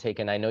vegetable intake.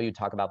 And I know you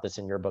talk about this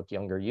in your book,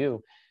 Younger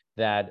You,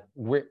 that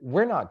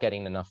we're not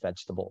getting enough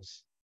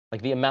vegetables.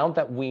 Like the amount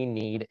that we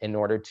need in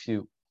order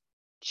to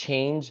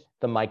change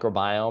the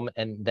microbiome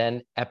and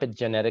then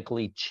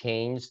epigenetically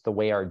change the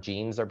way our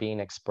genes are being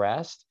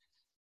expressed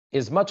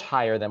is much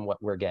higher than what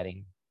we're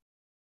getting.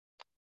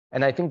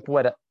 And I think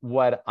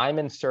what I'm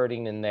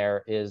inserting in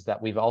there is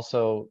that we've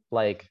also,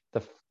 like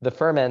the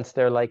ferments,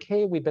 they're like,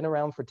 hey, we've been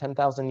around for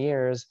 10,000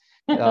 years.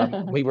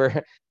 We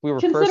were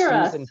first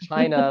used in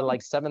China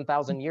like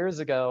 7,000 years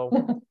ago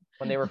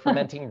when they were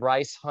fermenting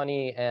rice,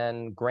 honey,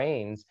 and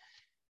grains.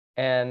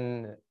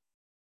 And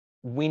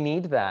we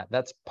need that.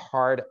 That's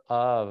part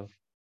of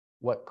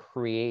what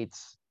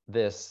creates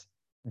this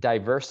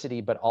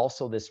diversity, but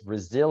also this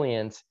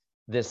resilience,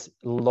 this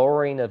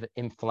lowering of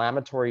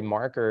inflammatory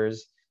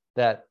markers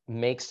that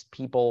makes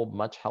people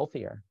much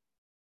healthier,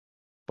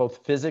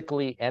 both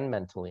physically and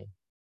mentally.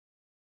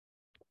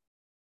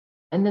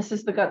 And this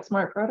is the Gut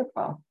Smart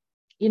protocol.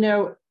 You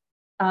know,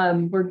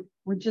 we're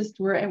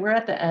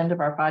at the end of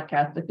our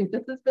podcast. I think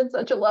this has been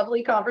such a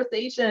lovely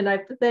conversation. I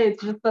have to say,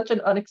 it's just such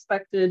an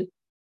unexpected,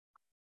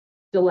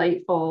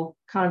 delightful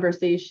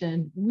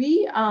conversation.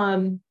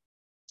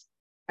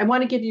 I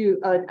want to give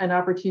you an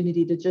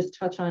opportunity to just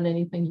touch on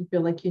anything you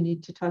feel like you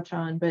need to touch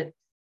on, but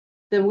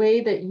the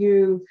way that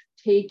you've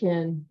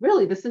taken,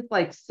 really, this is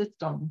like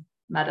system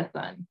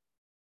medicine,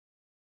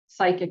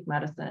 psychic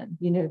medicine.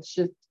 You know, it's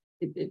just,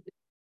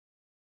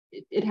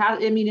 it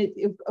has, I mean,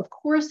 of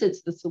course,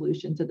 it's the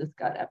solution to this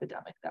gut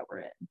epidemic that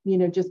we're in, you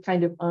know, just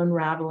kind of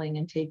unraveling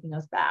and taking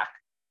us back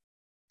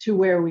to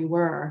where we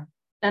were.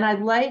 And I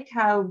like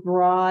how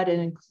broad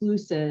and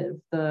inclusive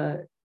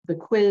the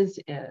quiz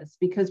is,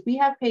 because we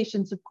have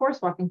patients, of course,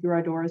 walking through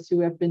our doors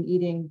who have been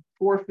eating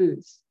 4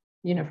 foods,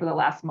 you know, for the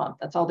last month.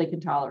 That's all they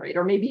can tolerate,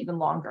 or maybe even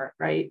longer,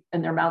 right?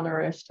 And they're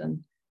malnourished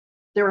and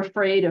they're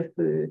afraid of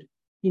food,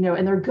 you know,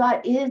 and their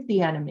gut is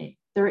the enemy.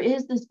 There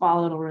is this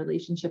volatile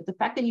relationship. The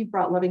fact that you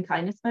brought loving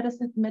kindness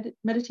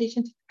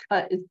meditation to the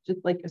gut is just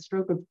like a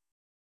stroke of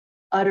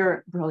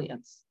utter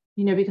brilliance,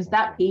 you know, because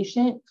that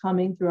patient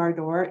coming through our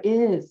door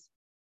is,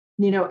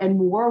 you know, at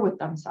war with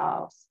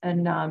themselves.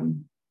 And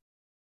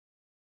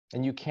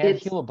you can't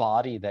heal a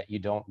body that you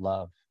don't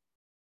love.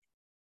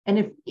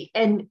 And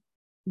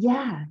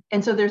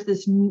so there's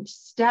this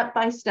step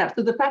by step.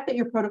 So the fact that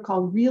your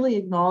protocol really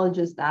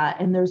acknowledges that,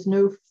 and there's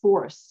no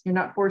force, you're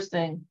not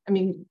forcing. I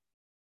mean,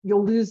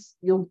 you'll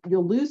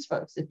lose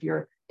folks if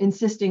you're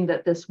insisting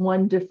that this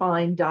one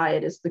defined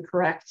diet is the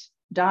correct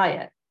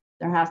diet.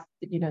 There has to,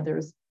 you know,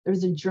 there's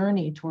a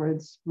journey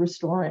towards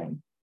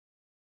restoring.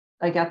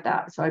 I get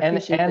that. So I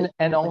appreciate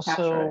and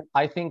also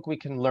I think we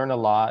can learn a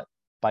lot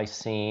by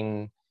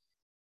seeing,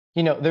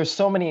 you know, there's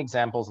so many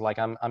examples. Like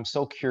I'm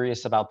so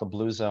curious about the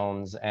blue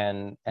zones,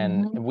 and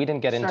we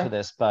didn't get into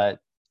this, but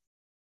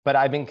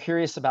I've been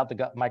curious about the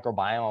gut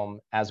microbiome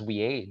as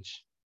we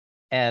age,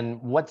 and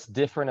what's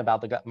different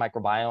about the gut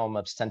microbiome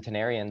of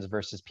centenarians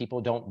versus people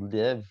who don't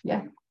live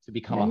to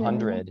become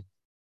 100.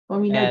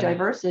 Well, we know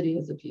diversity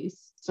is a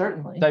piece,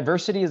 certainly.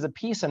 Diversity is a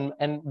piece,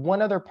 and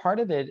one other part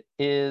of it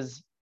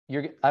is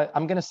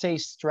I'm going to say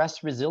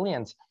stress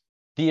resilience.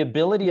 The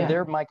ability of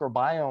their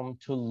microbiome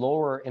to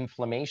lower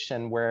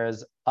inflammation,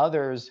 whereas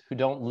others who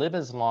don't live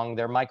as long,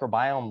 their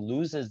microbiome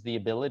loses the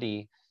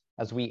ability.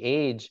 As we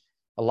age,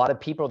 a lot of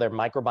people, their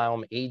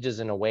microbiome ages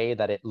in a way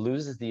that it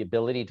loses the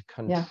ability to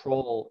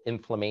control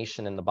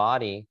inflammation in the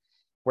body.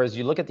 Whereas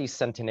you look at these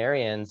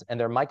centenarians and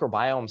their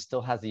microbiome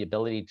still has the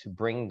ability to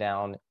bring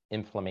down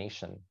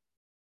inflammation.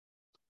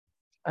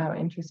 Oh,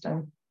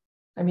 interesting.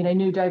 I mean, I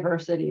knew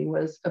diversity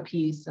was a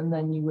piece, and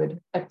then you would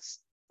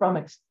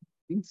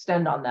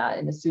extend on that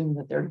and assume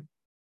that they're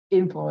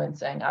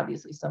influencing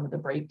obviously some of the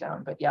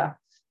breakdown. But yeah,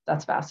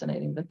 that's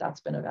fascinating that that's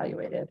been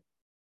evaluated.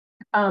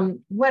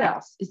 What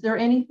else? Is there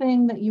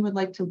anything that you would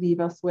like to leave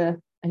us with?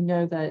 I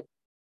know that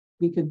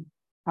we could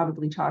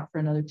probably talk for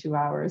another 2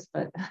 hours,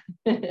 but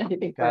I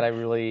think God,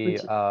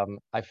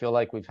 I feel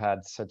like we've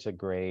had such a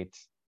great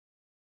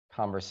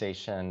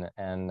conversation,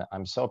 and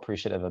I'm so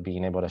appreciative of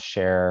being able to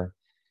share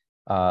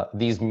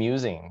these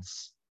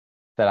musings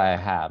that I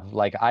have.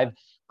 Like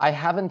I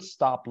haven't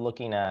stopped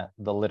looking at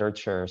the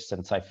literature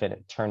since I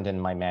turned in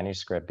my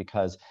manuscript,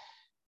 because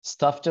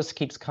stuff just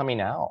keeps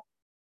coming out.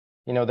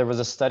 You know, there was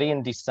a study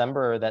in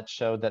December that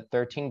showed that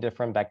 13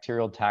 different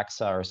bacterial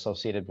taxa are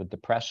associated with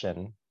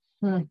depression.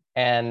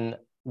 And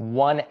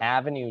one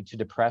avenue to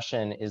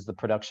depression is the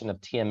production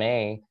of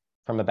TMA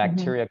from a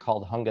bacteria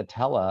called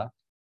Hungatella.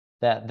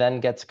 that then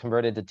gets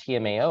converted to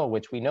TMAO,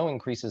 which we know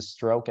increases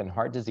stroke and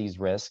heart disease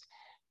risk.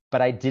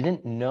 But I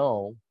didn't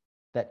know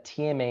that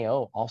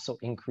TMAO also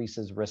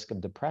increases risk of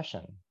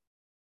depression.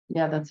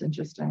 Yeah, that's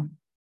interesting.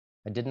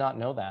 I did not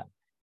know that.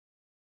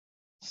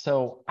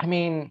 So, I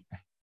mean,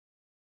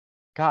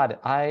 God,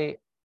 I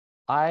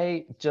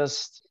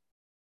just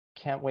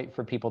can't wait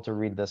for people to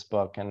read this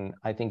book. And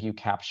I think you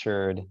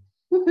captured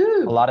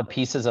Woohoo! a lot of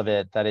pieces of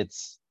it, that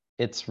it's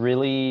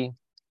really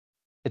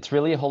a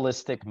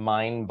holistic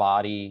mind,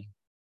 body,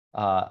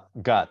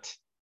 gut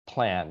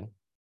plan.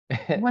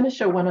 I want to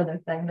show one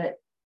other thing that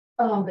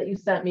you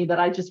sent me that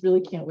I just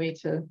really can't wait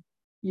to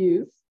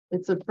use.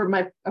 It's a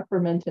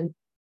fermentation.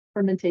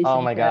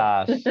 Oh my kit.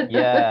 gosh.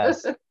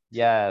 Yes.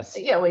 Yes.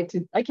 I can't wait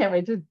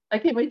to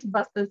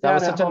bust this That out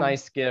was at such a home.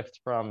 nice gift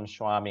from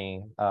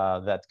Swami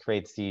that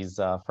creates these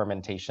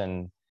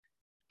fermentation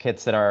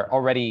kits that are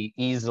already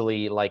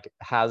easily, like,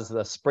 has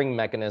the spring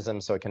mechanism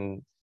so it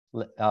can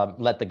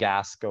let the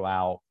gas go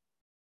out.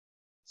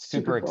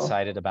 Super Super cool.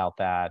 excited about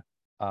that.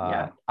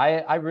 Yeah.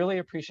 I really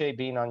appreciate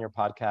being on your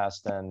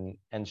podcast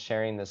and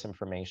sharing this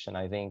information.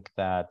 I think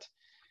that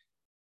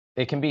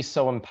it can be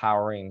so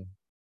empowering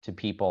to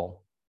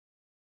people.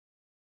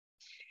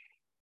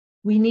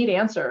 We need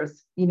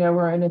answers. You know,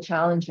 we're in a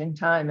challenging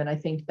time, and I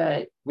think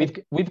that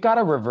We've got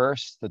to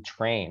reverse the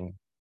train,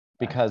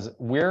 because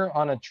we're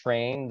on a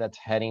train that's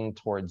heading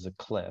towards a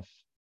cliff.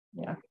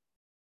 Yeah.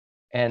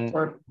 And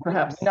Or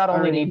perhaps we not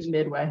only already need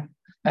midway.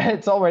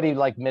 It's already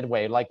like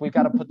midway. Like, we've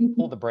got to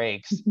pull the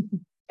brakes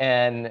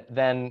and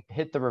then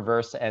hit the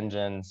reverse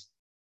engines,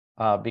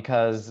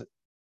 because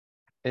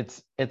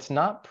it's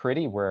not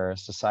pretty where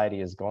society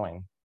is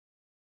going.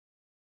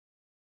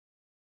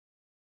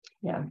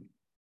 Yeah.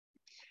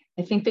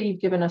 I think that you've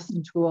given us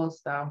some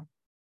tools, though,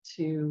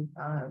 to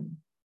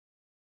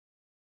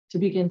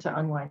begin to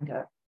unwind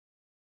it.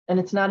 And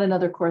it's not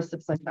another course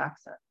of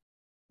Xifaxan.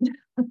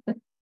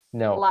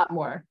 No. A lot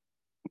more.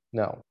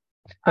 No.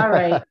 All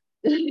right.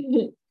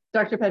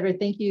 Dr. Pedre,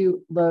 thank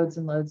you loads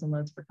and loads and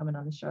loads for coming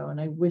on the show.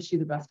 And I wish you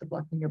the best of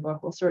luck in your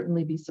book. We'll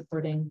certainly be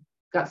supporting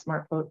Gut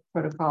Smart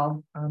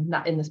Protocol,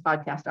 not in this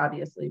podcast,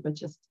 obviously, but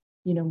just,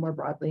 you know, more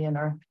broadly in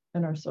our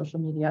social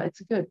media.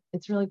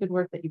 It's really good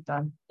work that you've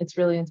done. It's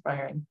really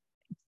inspiring.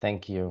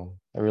 Thank you.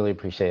 I really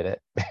appreciate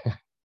it.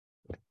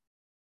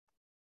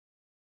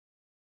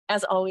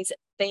 As always,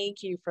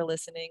 thank you for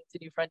listening to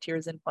New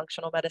Frontiers in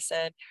Functional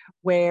Medicine,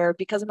 where,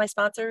 because of my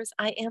sponsors,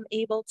 I am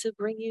able to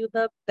bring you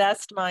the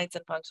best minds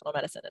in functional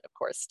medicine. And of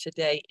course,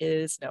 today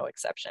is no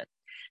exception.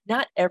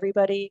 Not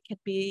everybody can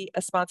be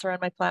a sponsor on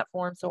my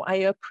platform, so I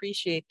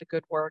appreciate the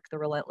good work, the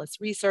relentless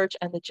research,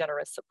 and the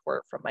generous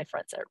support from my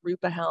friends at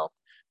Rupa Health,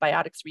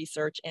 Biotics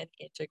Research, and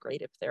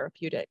Integrative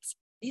Therapeutics.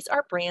 These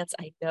are brands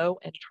I know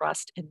and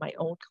trust in my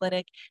own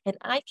clinic, and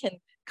I can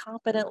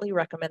confidently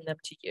recommend them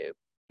to you.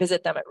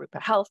 Visit them at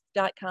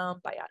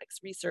rupahealth.com,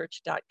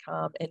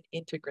 bioticsresearch.com, and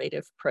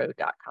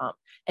integrativepro.com.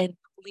 And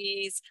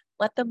please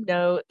let them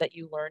know that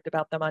you learned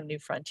about them on New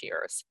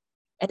Frontiers.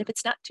 And if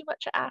it's not too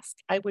much to ask,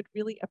 I would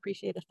really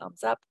appreciate a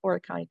thumbs up or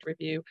a kind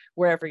review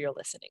wherever you're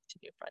listening to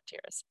New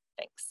Frontiers.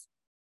 Thanks.